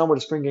game. That's not what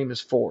a spring game is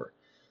for.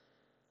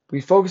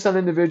 We focused on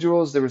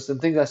individuals. There were some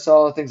things I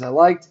saw, things I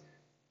liked,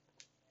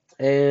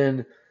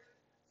 and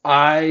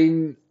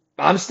I'm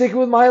sticking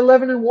with my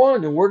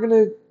 11-1, and we're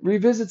gonna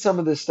revisit some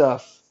of this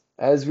stuff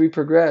as we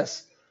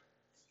progress.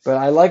 But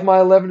I like my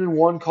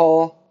 11-1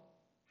 call.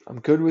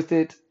 I'm good with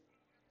it,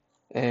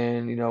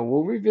 and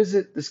we'll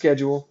revisit the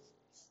schedule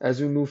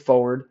as we move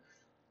forward.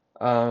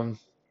 Um,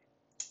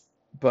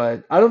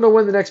 but I don't know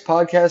when the next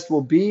podcast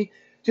will be,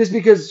 just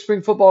because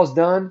spring football is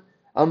done.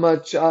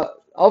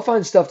 I'll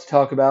find stuff to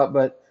talk about,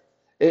 but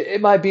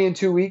it might be in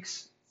 2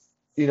 weeks,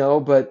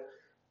 But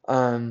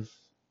um,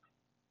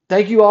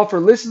 thank you all for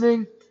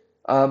listening.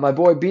 My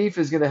boy Beef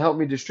is going to help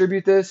me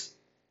distribute this.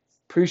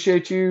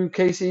 Appreciate you,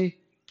 Casey.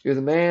 You're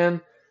the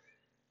man.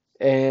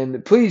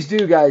 And please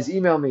do, guys,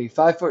 email me,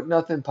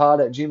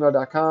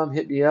 5footnothingpod@gmail.com.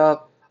 Hit me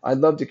up. I'd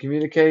love to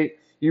communicate.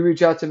 You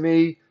reach out to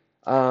me.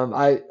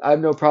 I have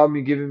no problem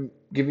in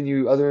giving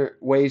you other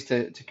ways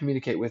to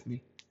communicate with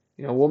me.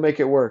 We'll make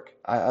it work.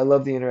 I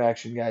love the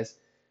interaction, guys.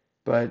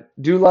 But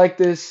do like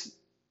this.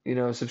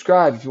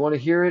 Subscribe if you want to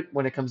hear it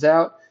when it comes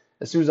out.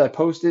 As soon as I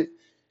post it,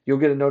 you'll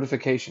get a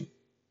notification.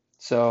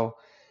 So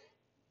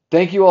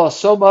thank you all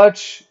so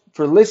much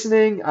for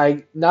listening.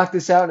 I knocked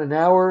this out in an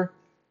hour.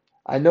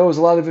 I know it was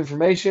a lot of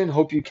information.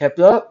 Hope you kept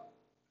up.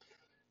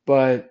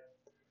 But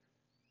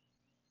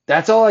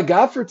that's all I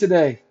got for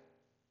today.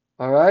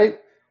 All right.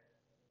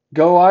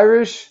 Go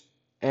Irish.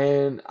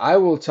 And I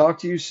will talk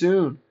to you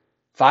soon.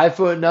 5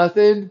 foot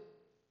nothing.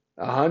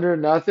 100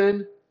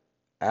 nothing.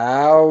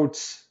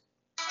 Out.